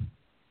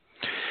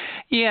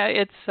 Yeah,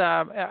 it's.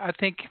 I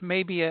think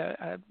maybe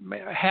a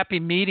happy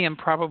medium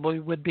probably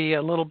would be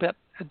a little bit.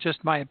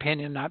 Just my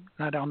opinion,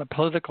 not on the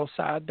political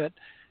side, but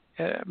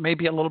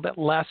maybe a little bit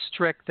less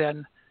strict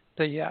than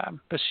the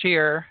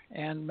Bashir,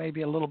 and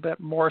maybe a little bit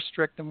more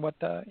strict than what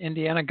the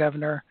Indiana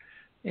governor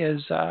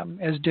is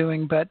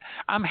doing. But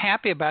I'm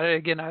happy about it.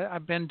 Again,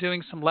 I've been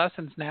doing some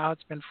lessons now.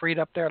 It's been freed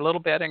up there a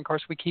little bit, and of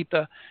course we keep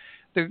the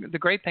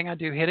great thing I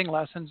do hitting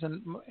lessons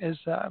is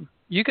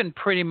you can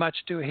pretty much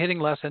do a hitting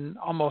lesson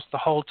almost the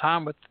whole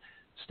time with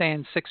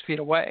staying 6 feet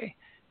away.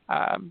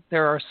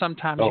 There are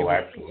sometimes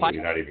absolutely,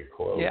 you're not even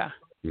close.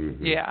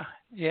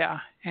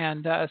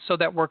 And so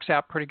that works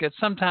out pretty good.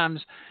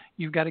 Sometimes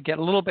you've got to get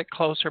a little bit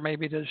closer,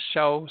 maybe to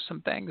show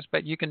some things,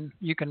 but you can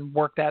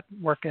work that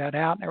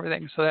out and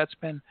everything. So that's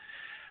been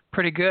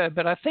pretty good.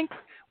 But I think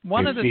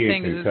one of the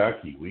things in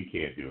Kentucky, we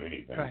can't do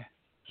anything. Right.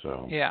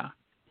 So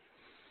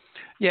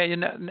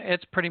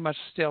it's pretty much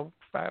still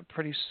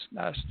pretty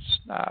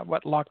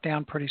locked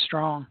down pretty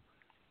strong.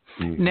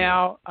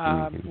 Now,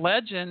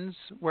 Legends,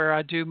 where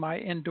I do my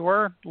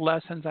indoor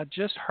lessons, I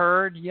just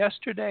heard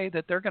yesterday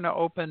that they're going to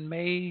open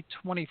May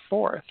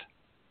 24th,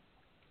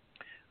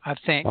 I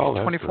think.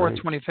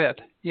 24th, 25th.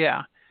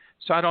 Yeah.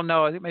 So I don't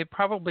know. It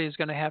probably is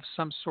going to have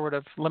some sort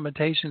of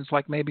limitations,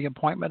 like maybe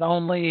appointment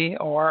only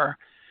or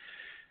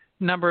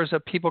numbers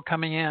of people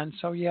coming in.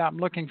 So, I'm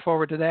looking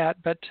forward to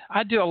that. But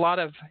I do a lot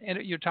of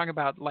 – you're talking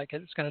about like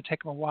it's going to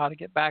take them a while to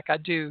get back. I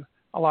do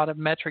a lot of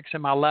metrics in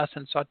my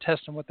lessons, so I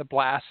test them with the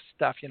blast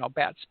stuff,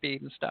 bat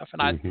speed and stuff.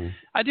 And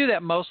I do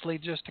that mostly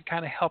just to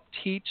kind of help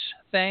teach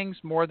things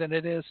more than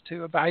it is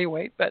to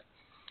evaluate. But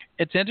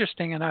it's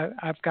interesting, and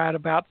I've got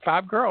about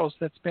 5 girls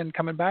that's been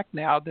coming back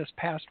now this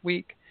past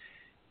week,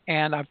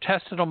 and I've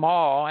tested them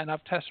all, and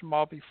I've tested them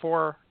all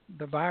before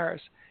the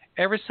virus.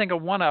 Every single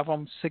one of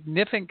them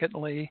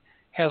significantly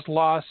has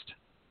lost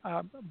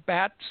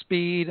bat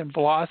speed and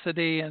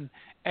velocity and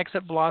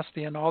exit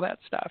velocity and all that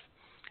stuff.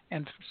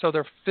 And so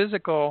their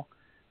physical,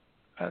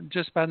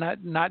 just by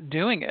not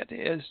doing it,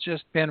 has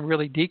just been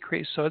really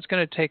decreased. So it's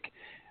going to take,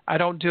 I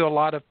don't do a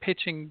lot of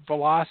pitching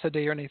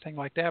velocity or anything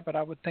like that, but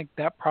I would think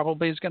that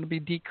probably is going to be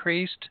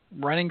decreased.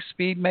 Running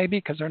speed maybe,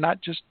 because they're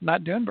not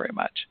doing very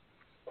much.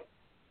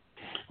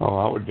 Oh,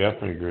 I would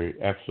definitely agree.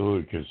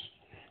 Absolutely, because,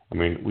 I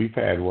mean, we've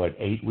had,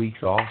 8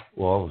 weeks off?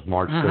 Well, it was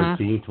March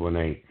 13th when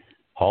they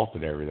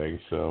halted everything,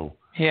 so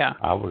yeah,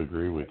 I would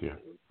agree with you.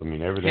 I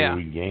mean, everything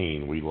we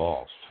gained, we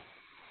lost.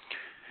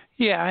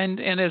 Yeah, and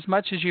as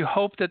much as you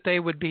hope that they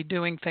would be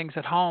doing things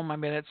at home, I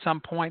mean, at some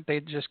point they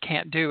just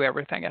can't do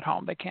everything at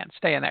home. They can't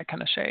stay in that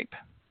kind of shape.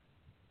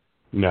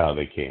 No,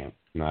 they can't.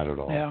 Not at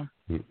all. Yeah.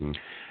 Mm-mm.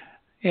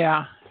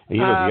 Yeah. And,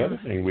 the other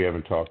thing we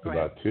haven't talked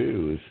about,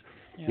 too,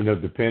 is,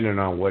 depending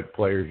on what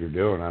players are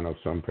doing, I know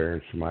some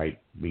parents might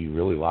be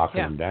really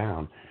locking them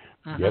down.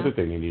 The other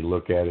thing you need to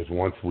look at is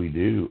once we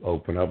do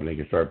open up and they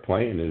can start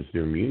playing is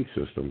their immune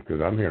system,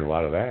 because I'm hearing a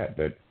lot of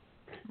that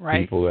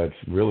people that's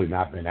really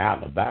not been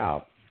out and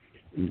about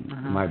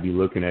might be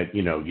looking at,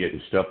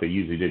 getting stuff they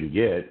usually didn't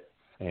get,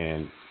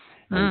 and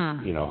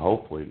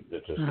hopefully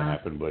that doesn't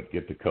happen, but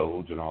get the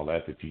codes and all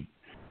that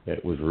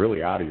that was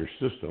really out of your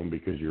system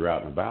because you're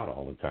out and about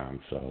all the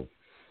time. So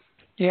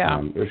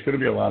there's going to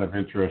be a lot of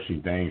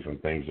interesting things when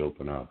things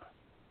open up.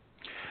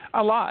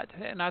 A lot,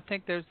 and I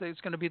think there's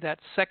going to be that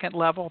second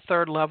level,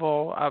 third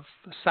level of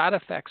side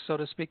effects, so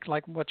to speak,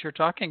 like what you're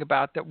talking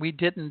about, that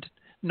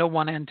no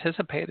one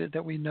anticipated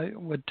that we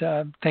would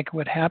think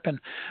would happen.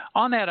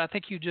 On that, I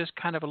think you just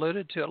kind of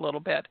alluded to a little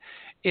bit,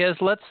 is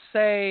let's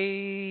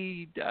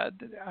say,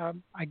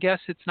 I guess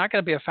it's not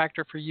going to be a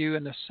factor for you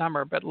in the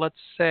summer, but let's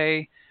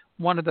say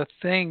one of the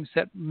things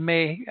that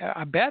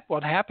I bet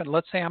what happened,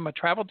 let's say I'm a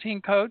travel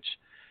team coach,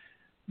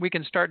 we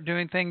can start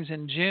doing things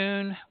in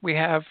June. We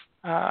have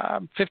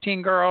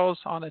 15 girls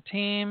on a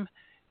team,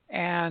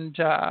 and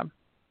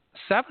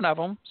 7 of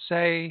them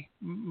say,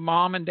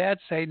 mom and dad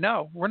say,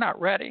 no, we're not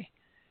ready.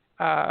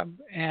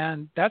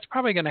 And that's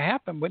probably going to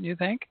happen, wouldn't you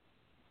think?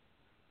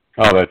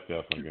 Oh, that's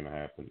definitely going to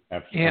happen.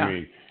 Absolutely. Yeah. I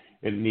mean,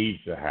 it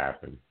needs to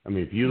happen. I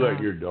mean, if you let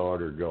your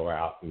daughter go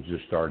out and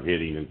just start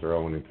hitting and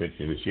throwing and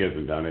pitching, and she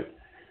hasn't done it,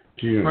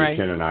 she's going to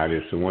get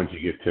tendonitis. And once you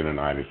get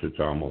tendonitis, it's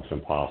almost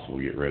impossible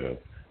to get rid of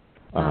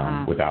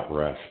without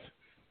rest.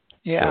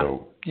 Yeah.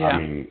 So, I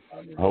mean,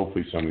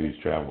 hopefully some of these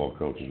travel ball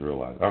coaches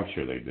realize. I'm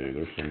sure they do.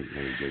 There's some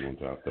really good ones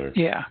out there.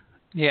 Yeah.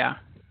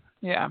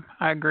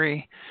 I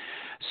agree.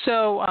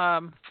 So,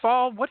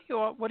 fall. What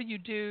do you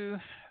do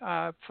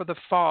for the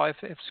fall?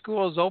 If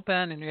school is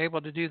open and you're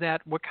able to do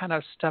that, what kind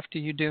of stuff do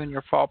you do in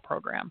your fall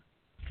program?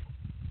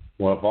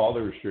 Well, if all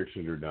the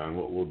restrictions are done,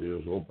 what we'll do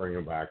is we'll bring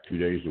them back 2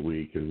 days a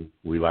week, and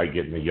we like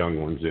getting the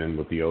young ones in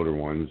with the older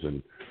ones,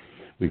 and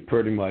we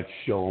pretty much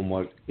show them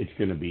what it's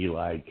going to be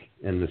like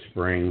in the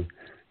spring.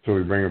 So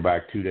we bring them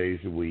back 2 days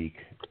a week.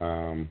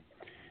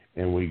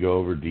 And we go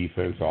over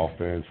defense,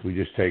 offense. We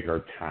just take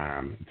our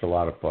time. It's a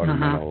lot of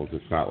fundamentals.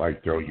 It's not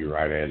like throw you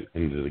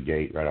into the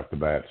gate right off the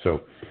bat.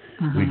 So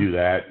we do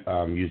that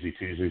usually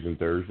Tuesdays and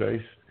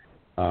Thursdays.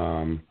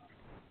 And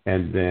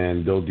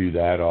then they'll do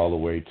that all the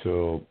way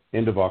till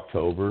end of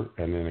October.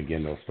 And then,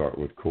 again, they'll start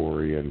with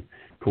Corey. And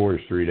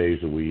Corey's 3 days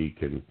a week,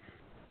 and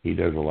he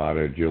does a lot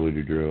of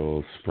agility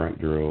drills, sprint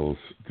drills,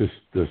 just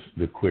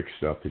the quick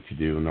stuff that you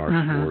do in our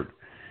sport,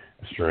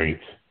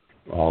 strength,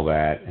 all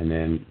that. And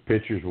then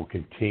pitchers will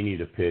continue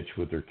to pitch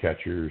with their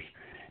catchers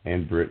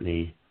and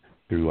Brittany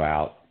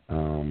throughout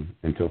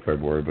until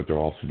February, but they'll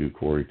also do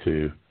Corey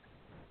too.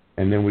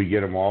 And then we get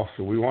them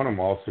also. We want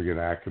them also to get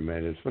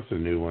acclimated. What's the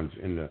new ones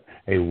in the?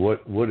 Hey,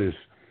 what's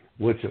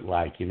it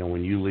like?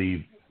 When you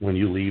leave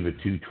at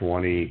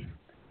 2:20,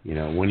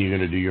 when you're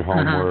going to do your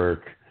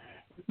homework.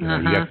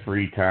 You got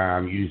free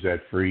time. Use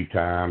that free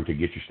time to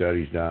get your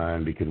studies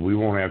done, because we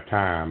won't have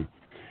time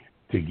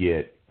to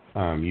get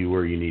you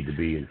where you need to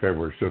be in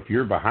February. So if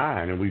you're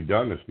behind, and we've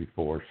done this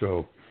before,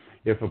 so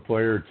if a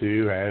player or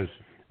two has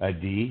a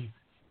D,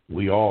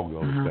 we all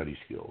go to study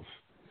skills.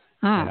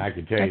 And I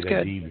can tell you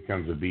that D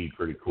becomes a B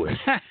pretty quick.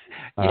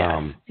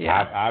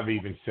 I've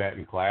even sat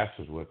in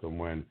classes with them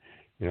when,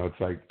 it's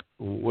like,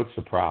 what's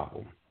the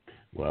problem?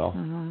 Well,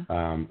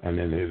 and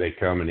then they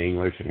come in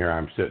English, and here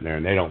I'm sitting there,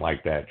 and they don't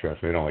like that.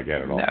 Trust me, they don't like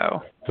that at all.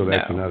 No. So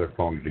that's another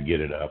point to get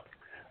it up.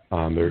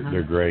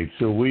 They're great.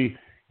 So we,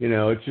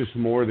 it's just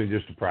more than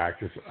just a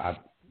practice.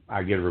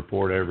 I get a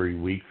report every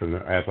week from the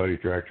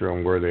athletic director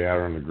on where they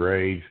are on the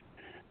grades.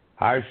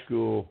 High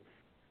school,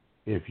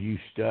 if you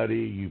study,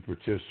 you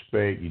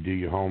participate, you do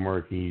your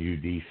homework, and you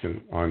do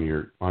decent on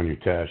your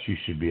tests, you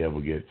should be able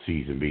to get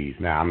C's and B's.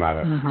 Now, I'm not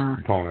a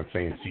proponent of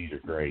saying C's are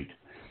great,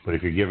 but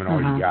if you're giving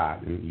all you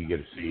got and you get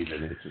a C,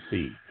 then it's a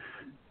C.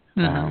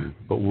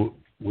 But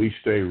we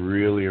stay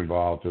really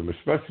involved with them,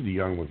 especially the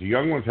young ones. The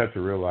young ones have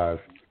to realize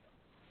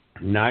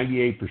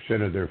 98%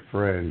 of their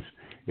friends,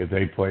 if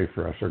they play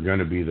for us, are going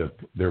to be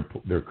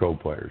their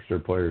co-players. Their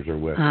players are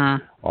with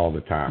all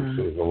the time.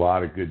 So there's a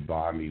lot of good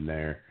bonding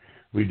there.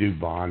 We do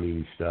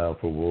bonding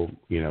stuff, or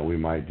we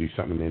might do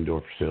something in the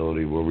indoor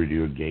facility where we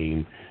do a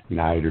game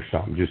night or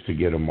something just to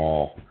get them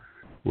all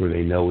where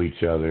they know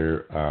each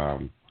other.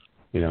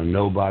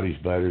 Nobody's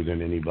better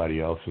than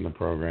anybody else in the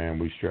program.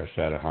 We stress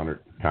that 100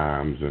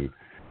 times, and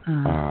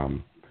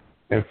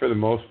And for the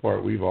most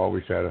part, we've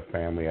always had a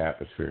family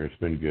atmosphere. It's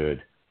been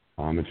good.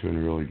 It's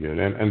been really good.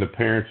 And the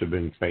parents have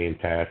been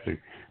fantastic.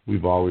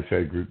 We've always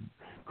had a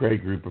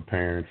great group of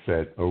parents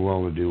that are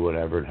willing to do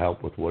whatever and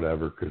help with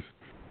whatever because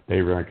they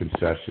run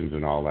concessions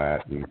and all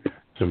that and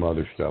some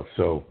other stuff.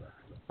 So,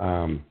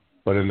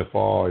 but in the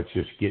fall, it's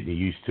just getting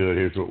used to it.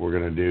 Here's what we're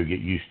going to do. Get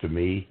used to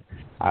me.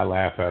 I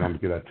laugh at them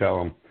because I tell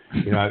them,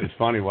 it's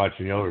funny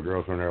watching the older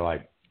girls when they're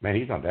like, man,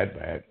 he's not that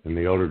bad. And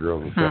the older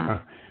girls will say,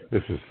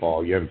 this is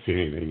fall. You haven't seen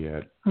anything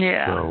yet.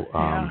 Yeah. So,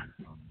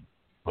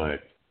 but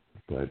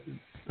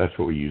that's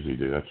what we usually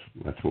do.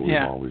 That's what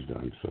we've always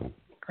done. So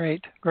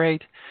great.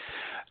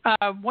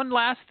 One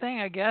last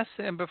thing, I guess,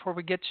 and before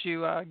we get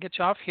you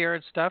off here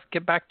and stuff,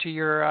 get back to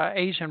your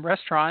Asian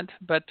restaurant.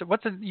 But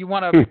you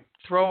want to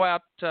throw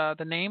out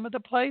the name of the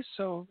place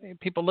so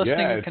people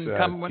listening can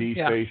come?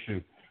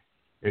 Station.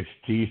 It's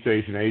T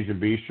Station Asian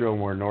Bistro,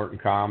 and we're in Norton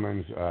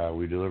Commons.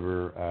 We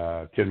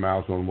deliver 10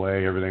 miles one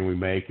way. Everything we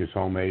make is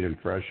homemade and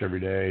fresh every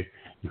day,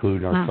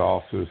 including our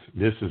sauces.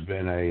 This has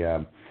been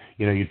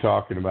you're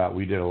talking about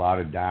we did a lot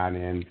of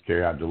dine-in,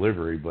 carry-out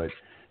delivery, but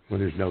when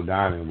there's no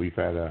dine-in, we've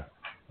had to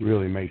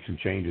really make some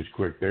changes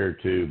quick there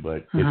too. But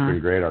it's been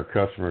great. Our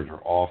customers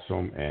are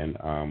awesome, and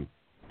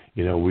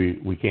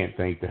we can't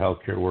thank the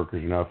healthcare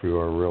workers enough who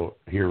are real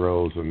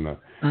heroes and the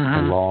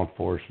and law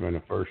enforcement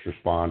and first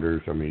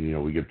responders. I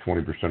mean, we give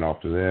 20%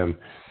 off to them.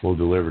 We'll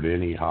deliver to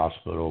any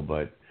hospital,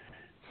 but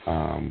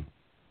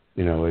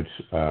it's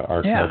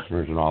our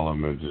customers and all of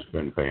them have just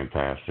been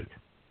fantastic.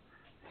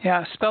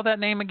 Yeah, spell that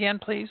name again,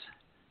 please.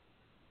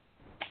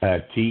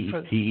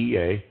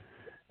 TEA,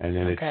 and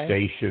then it's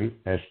Station,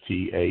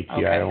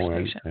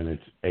 STATION, and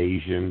it's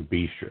Asian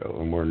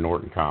Bistro, and we're in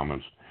Norton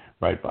Commons,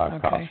 right by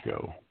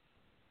Costco.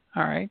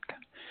 All right.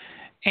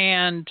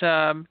 And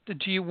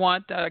do you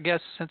want, I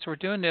guess, since we're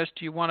doing this,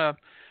 do you want to,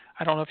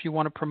 I don't know if you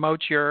want to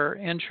promote your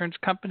insurance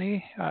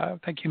company? I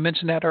think you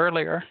mentioned that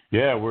earlier.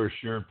 Yeah, we're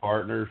Assured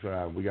Partners.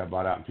 We got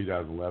bought out in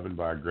 2011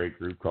 by a great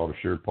group called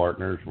Assured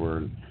Partners. We're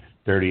in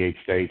 38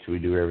 states. We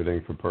do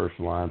everything from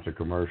personal lines to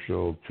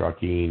commercial,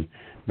 trucking,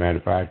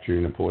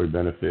 manufacturing, employee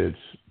benefits,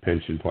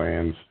 pension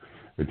plans,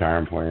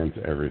 retirement plans,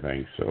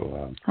 everything.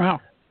 So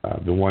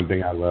the one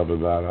thing I love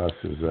about us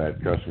is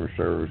that customer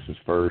service is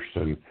first,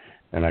 and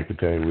I can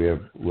tell you we have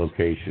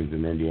locations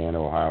in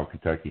Indiana, Ohio,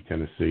 Kentucky,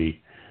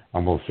 Tennessee,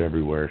 almost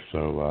everywhere.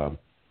 So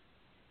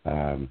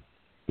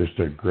just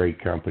a great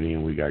company,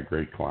 and we got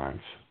great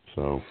clients.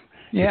 So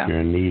if you're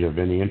in need of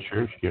any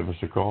insurance, give us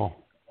a call.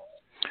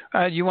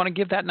 You want to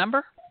give that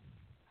number?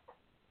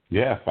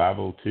 Yeah,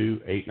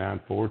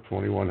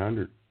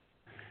 502-894-2100.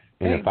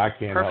 And if I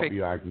can't help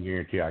you, I can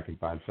guarantee I can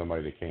find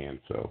somebody that can.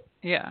 So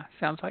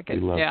sounds like it.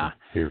 We'd love to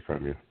hear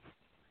from you.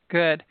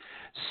 Good.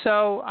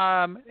 So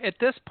at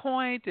this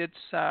point, it's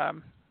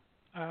May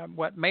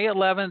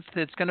 11th.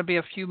 It's going to be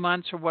a few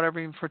months or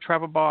whatever even for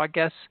travel ball, I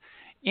guess.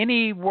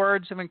 Any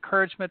words of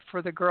encouragement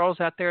for the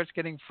girls out there that's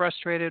getting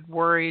frustrated,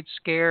 worried,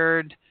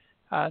 scared,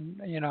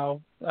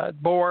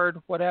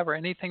 bored, whatever?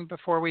 Anything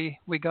before we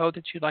go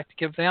that you'd like to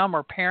give them,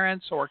 or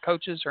parents or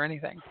coaches or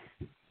anything?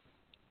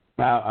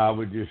 I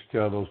would just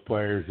tell those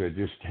players that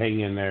just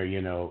hang in there.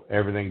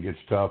 Everything gets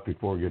tough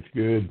before it gets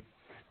good.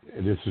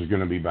 This is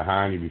going to be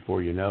behind you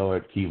before you know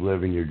it. Keep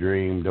living your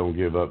dream. Don't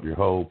give up your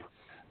hope.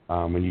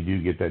 When you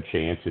do get that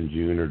chance in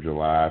June or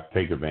July,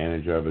 take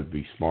advantage of it.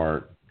 Be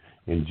smart.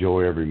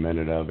 Enjoy every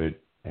minute of it.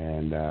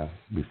 And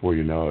before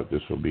you know it,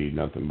 this will be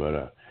nothing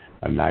but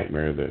a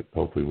nightmare that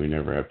hopefully we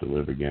never have to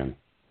live again.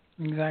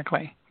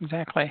 Exactly.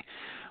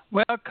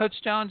 Well, Coach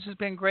Jones, has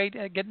been great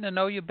getting to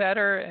know you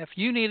better. If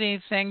you need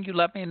anything, you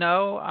let me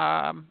know.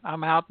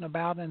 I'm out and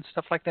about and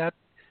stuff like that.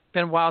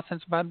 Been a while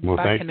since I've been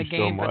back in the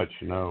game. Well, thank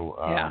you so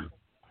much.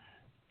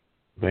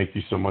 Thank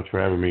you so much for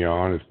having me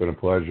on. It's been a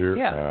pleasure.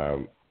 Yeah.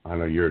 I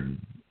know you're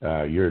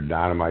a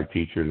dynamite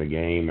teacher in the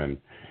game, and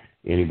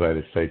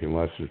anybody that's taking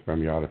lessons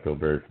from you ought to feel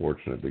very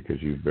fortunate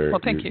because you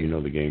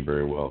know the game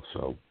very well.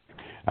 So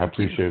I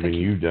appreciate everything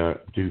you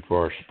do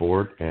for our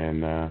sport,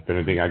 and if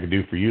anything I can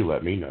do for you,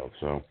 let me know.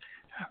 So,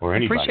 or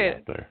anybody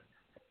out there.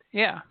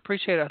 Yeah,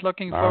 appreciate it.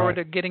 Looking forward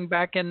to getting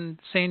back and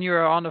seeing you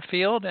on the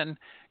field, and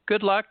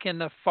good luck in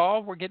the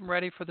fall. We're getting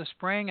ready for the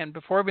spring, and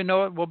before we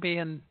know it, we'll be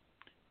in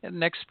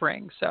next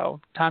spring. So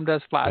time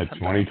does fly. That's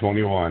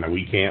 2021, and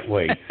we can't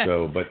wait.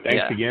 So, but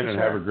thanks again, and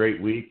have a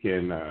great week.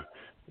 And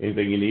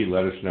anything you need,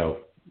 let us know.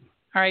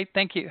 All right.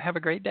 Thank you. Have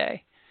a great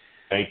day.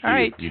 Thank you. All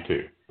right. You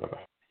too. Bye-bye.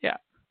 Yeah.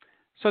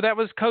 So that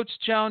was Coach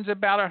Jones at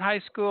Ballard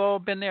High School.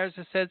 Been there, as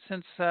I said,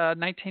 since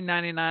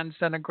 1999. Has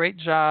done a great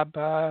job.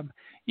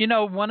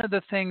 One of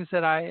the things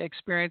that I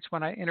experience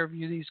when I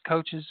interview these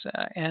coaches,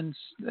 and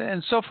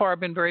so far I've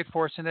been very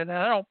fortunate, and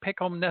I don't pick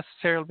them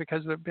necessarily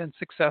because they've been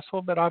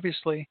successful, but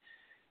obviously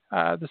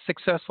the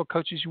successful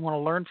coaches you want to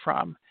learn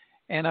from.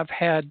 And I've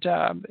had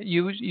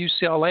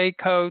UCLA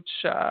coach,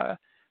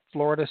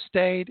 Florida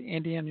State,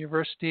 Indiana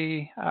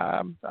University,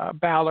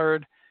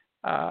 Ballard,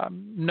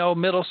 no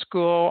middle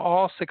school,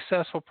 all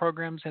successful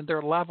programs in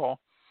their level.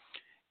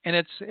 And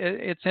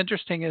it's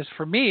interesting is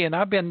for me, and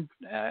I've been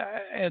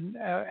in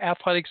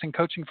athletics and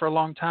coaching for a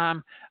long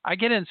time. I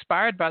get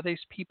inspired by these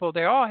people.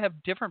 They all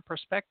have different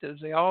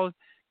perspectives. They all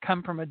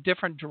come from a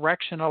different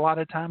direction a lot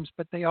of times,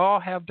 but they all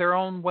have their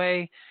own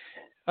way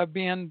of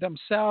being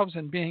themselves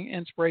and being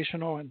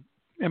inspirational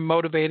and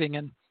motivating.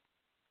 And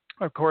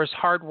of course,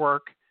 hard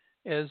work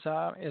is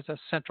a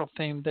central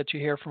theme that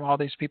you hear from all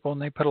these people,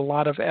 and they put a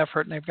lot of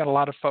effort and they've got a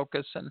lot of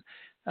focus, and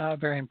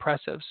very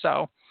impressive.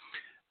 So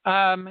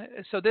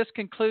this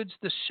concludes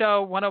the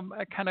show. Want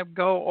to kind of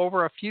go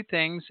over a few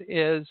things.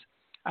 Is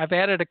I've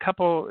added a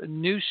couple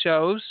new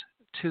shows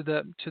to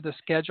the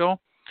schedule.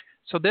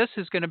 So this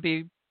is going to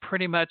be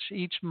pretty much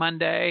each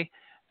Monday,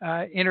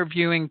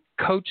 interviewing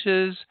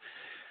coaches,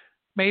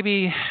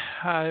 maybe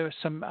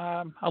some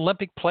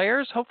Olympic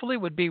players. Hopefully,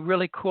 would be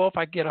really cool if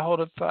I get a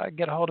hold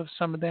of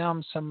some of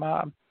them.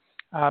 Some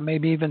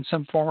maybe even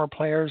some former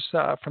players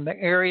from the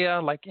area,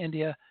 like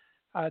India.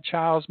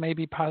 Childs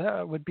maybe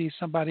would be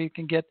somebody who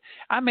can get.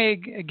 I may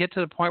get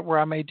to the point where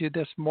I may do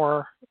this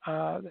more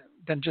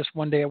than just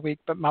one day a week.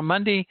 But my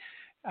Monday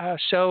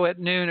show at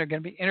noon are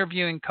going to be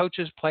interviewing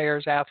coaches,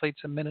 players,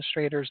 athletes,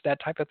 administrators, that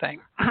type of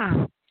thing.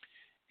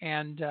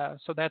 And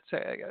so that's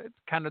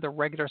kind of the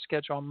regular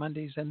schedule on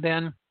Mondays. And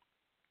then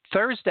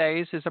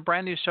Thursdays is a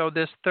brand new show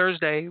this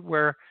Thursday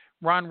where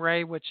Ron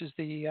Ray, which is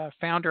the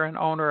founder and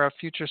owner of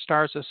Future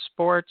Stars of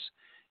Sports,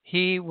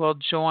 he will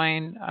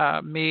join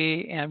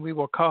me, and we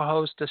will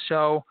co-host a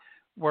show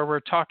where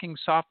we're talking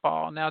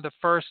softball. Now, the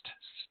first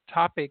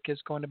topic is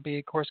going to be,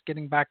 of course,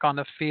 getting back on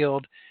the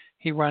field.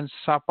 He runs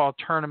softball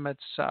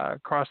tournaments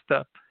across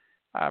the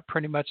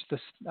pretty much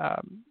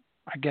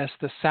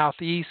the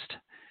southeast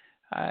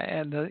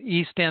and the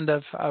east end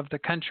of the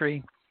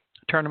country,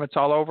 tournaments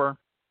all over.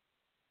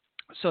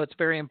 So it's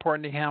very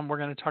important to him. We're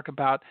going to talk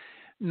about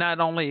not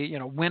only,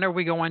 when are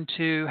we going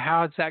to,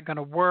 how is that going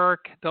to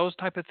work, those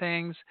type of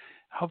things.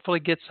 Hopefully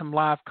get some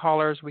live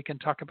callers. We can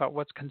talk about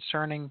what's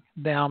concerning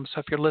them.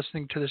 So if you're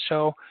listening to the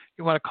show,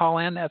 you want to call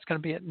in, that's going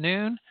to be at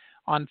noon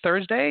on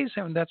Thursdays.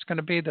 And that's going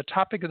to be the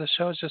topic of the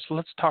show is just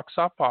let's talk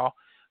softball.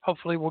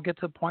 Hopefully we'll get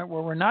to the point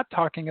where we're not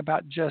talking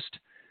about just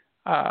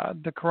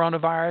the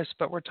coronavirus,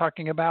 but we're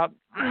talking about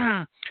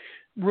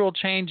rule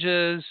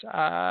changes,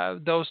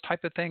 those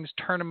type of things,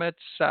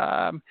 tournaments,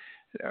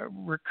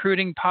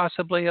 recruiting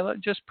possibly,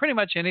 just pretty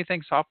much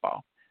anything softball.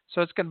 So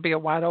it's going to be a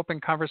wide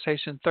open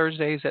conversation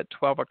Thursdays at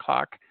 12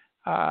 o'clock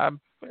on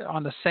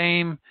the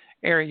same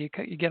area.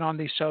 You get on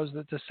these shows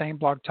at the same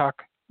Blog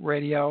Talk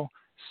Radio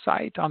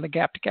site on the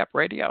Gap to Gap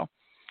Radio.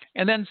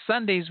 And then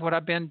Sundays, what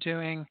I've been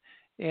doing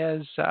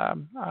is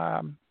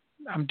I'm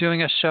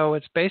doing a show.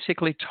 It's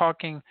basically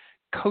talking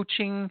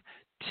coaching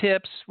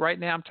tips. Right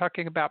now I'm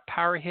talking about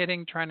power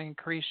hitting, trying to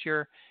increase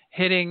your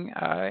hitting,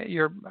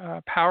 your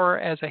power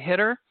as a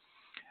hitter.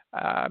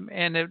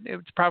 And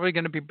it's probably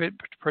going to be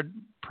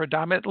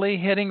predominantly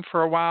hitting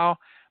for a while,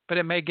 but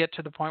it may get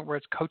to the point where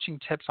it's coaching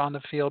tips on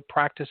the field,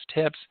 practice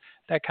tips,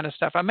 that kind of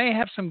stuff. I may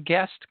have some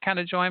guests kind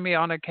of join me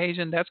on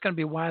occasion. That's going to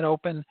be wide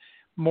open,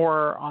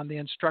 more on the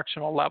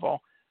instructional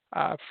level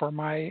for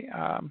my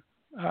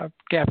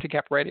Gap to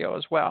Gap Radio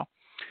as well.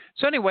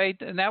 So anyway,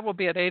 and that will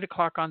be at 8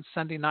 o'clock on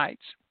Sunday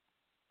nights.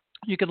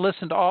 You can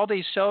listen to all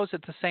these shows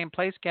at the same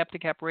place, Gap to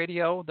Gap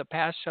Radio. The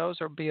past shows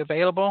will be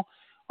available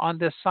on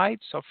this site,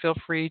 so feel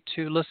free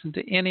to listen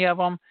to any of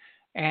them.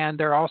 And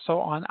they're also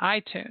on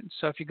iTunes.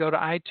 So if you go to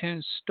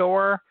iTunes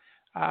Store,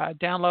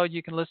 download,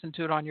 you can listen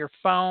to it on your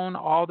phone.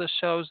 All the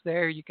shows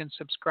there, you can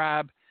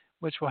subscribe,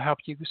 which will help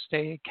you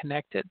stay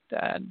connected.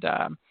 And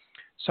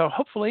so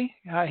hopefully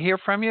hear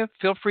from you.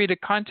 Feel free to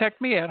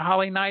contact me at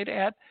Holly Knight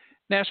at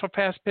National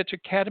Fast Pitch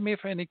Academy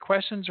for any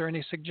questions or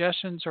any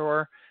suggestions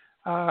or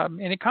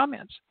any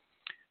comments.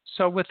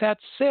 So with that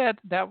said,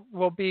 that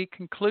will be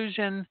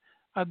conclusion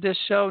of this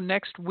show.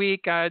 Next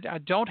week, I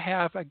don't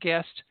have a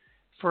guest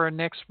for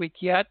next week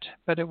yet,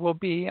 but it will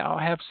be, I'll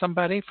have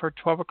somebody for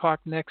 12 o'clock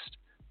next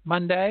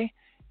Monday.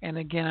 And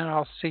again,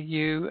 I'll see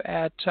you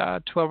at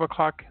 12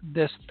 o'clock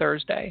this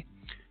Thursday.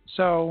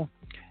 So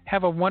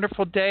have a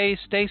wonderful day.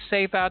 Stay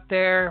safe out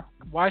there.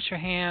 Wash your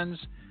hands.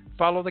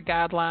 Follow the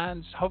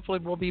guidelines. Hopefully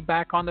we'll be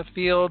back on the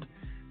field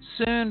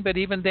soon, but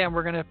even then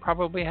we're going to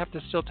probably have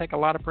to still take a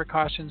lot of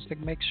precautions to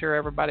make sure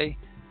everybody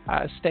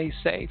stays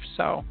safe.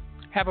 So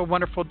have a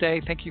wonderful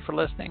day. Thank you for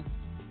listening.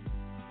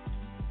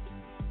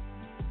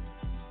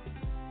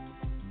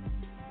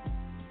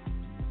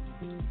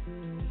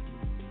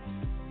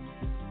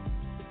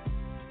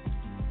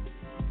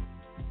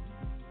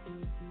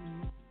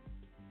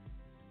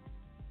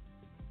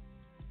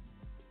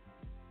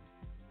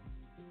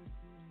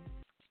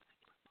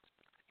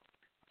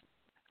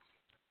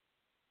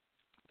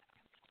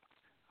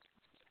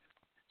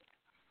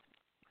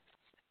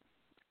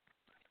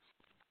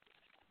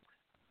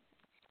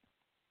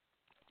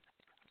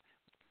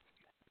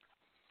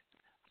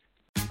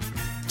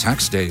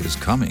 Tax day is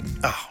coming.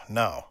 Oh,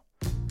 no.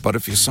 But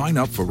if you sign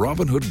up for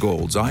Robinhood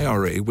Gold's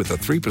IRA with a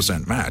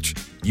 3% match,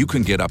 you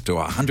can get up to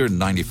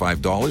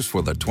 $195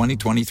 for the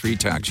 2023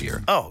 tax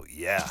year. Oh,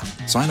 yeah.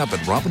 Sign up at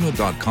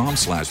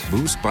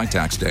Robinhood.com/boost by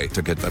tax day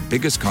to get the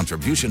biggest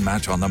contribution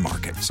match on the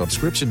market.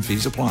 Subscription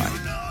fees apply.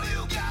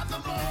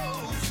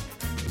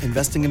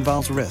 Investing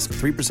involves risk.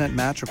 3%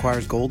 match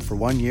requires gold for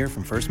 1 year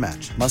from first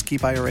match. Must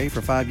keep IRA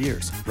for 5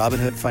 years.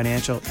 Robinhood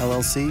Financial,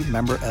 LLC,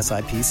 member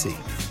SIPC.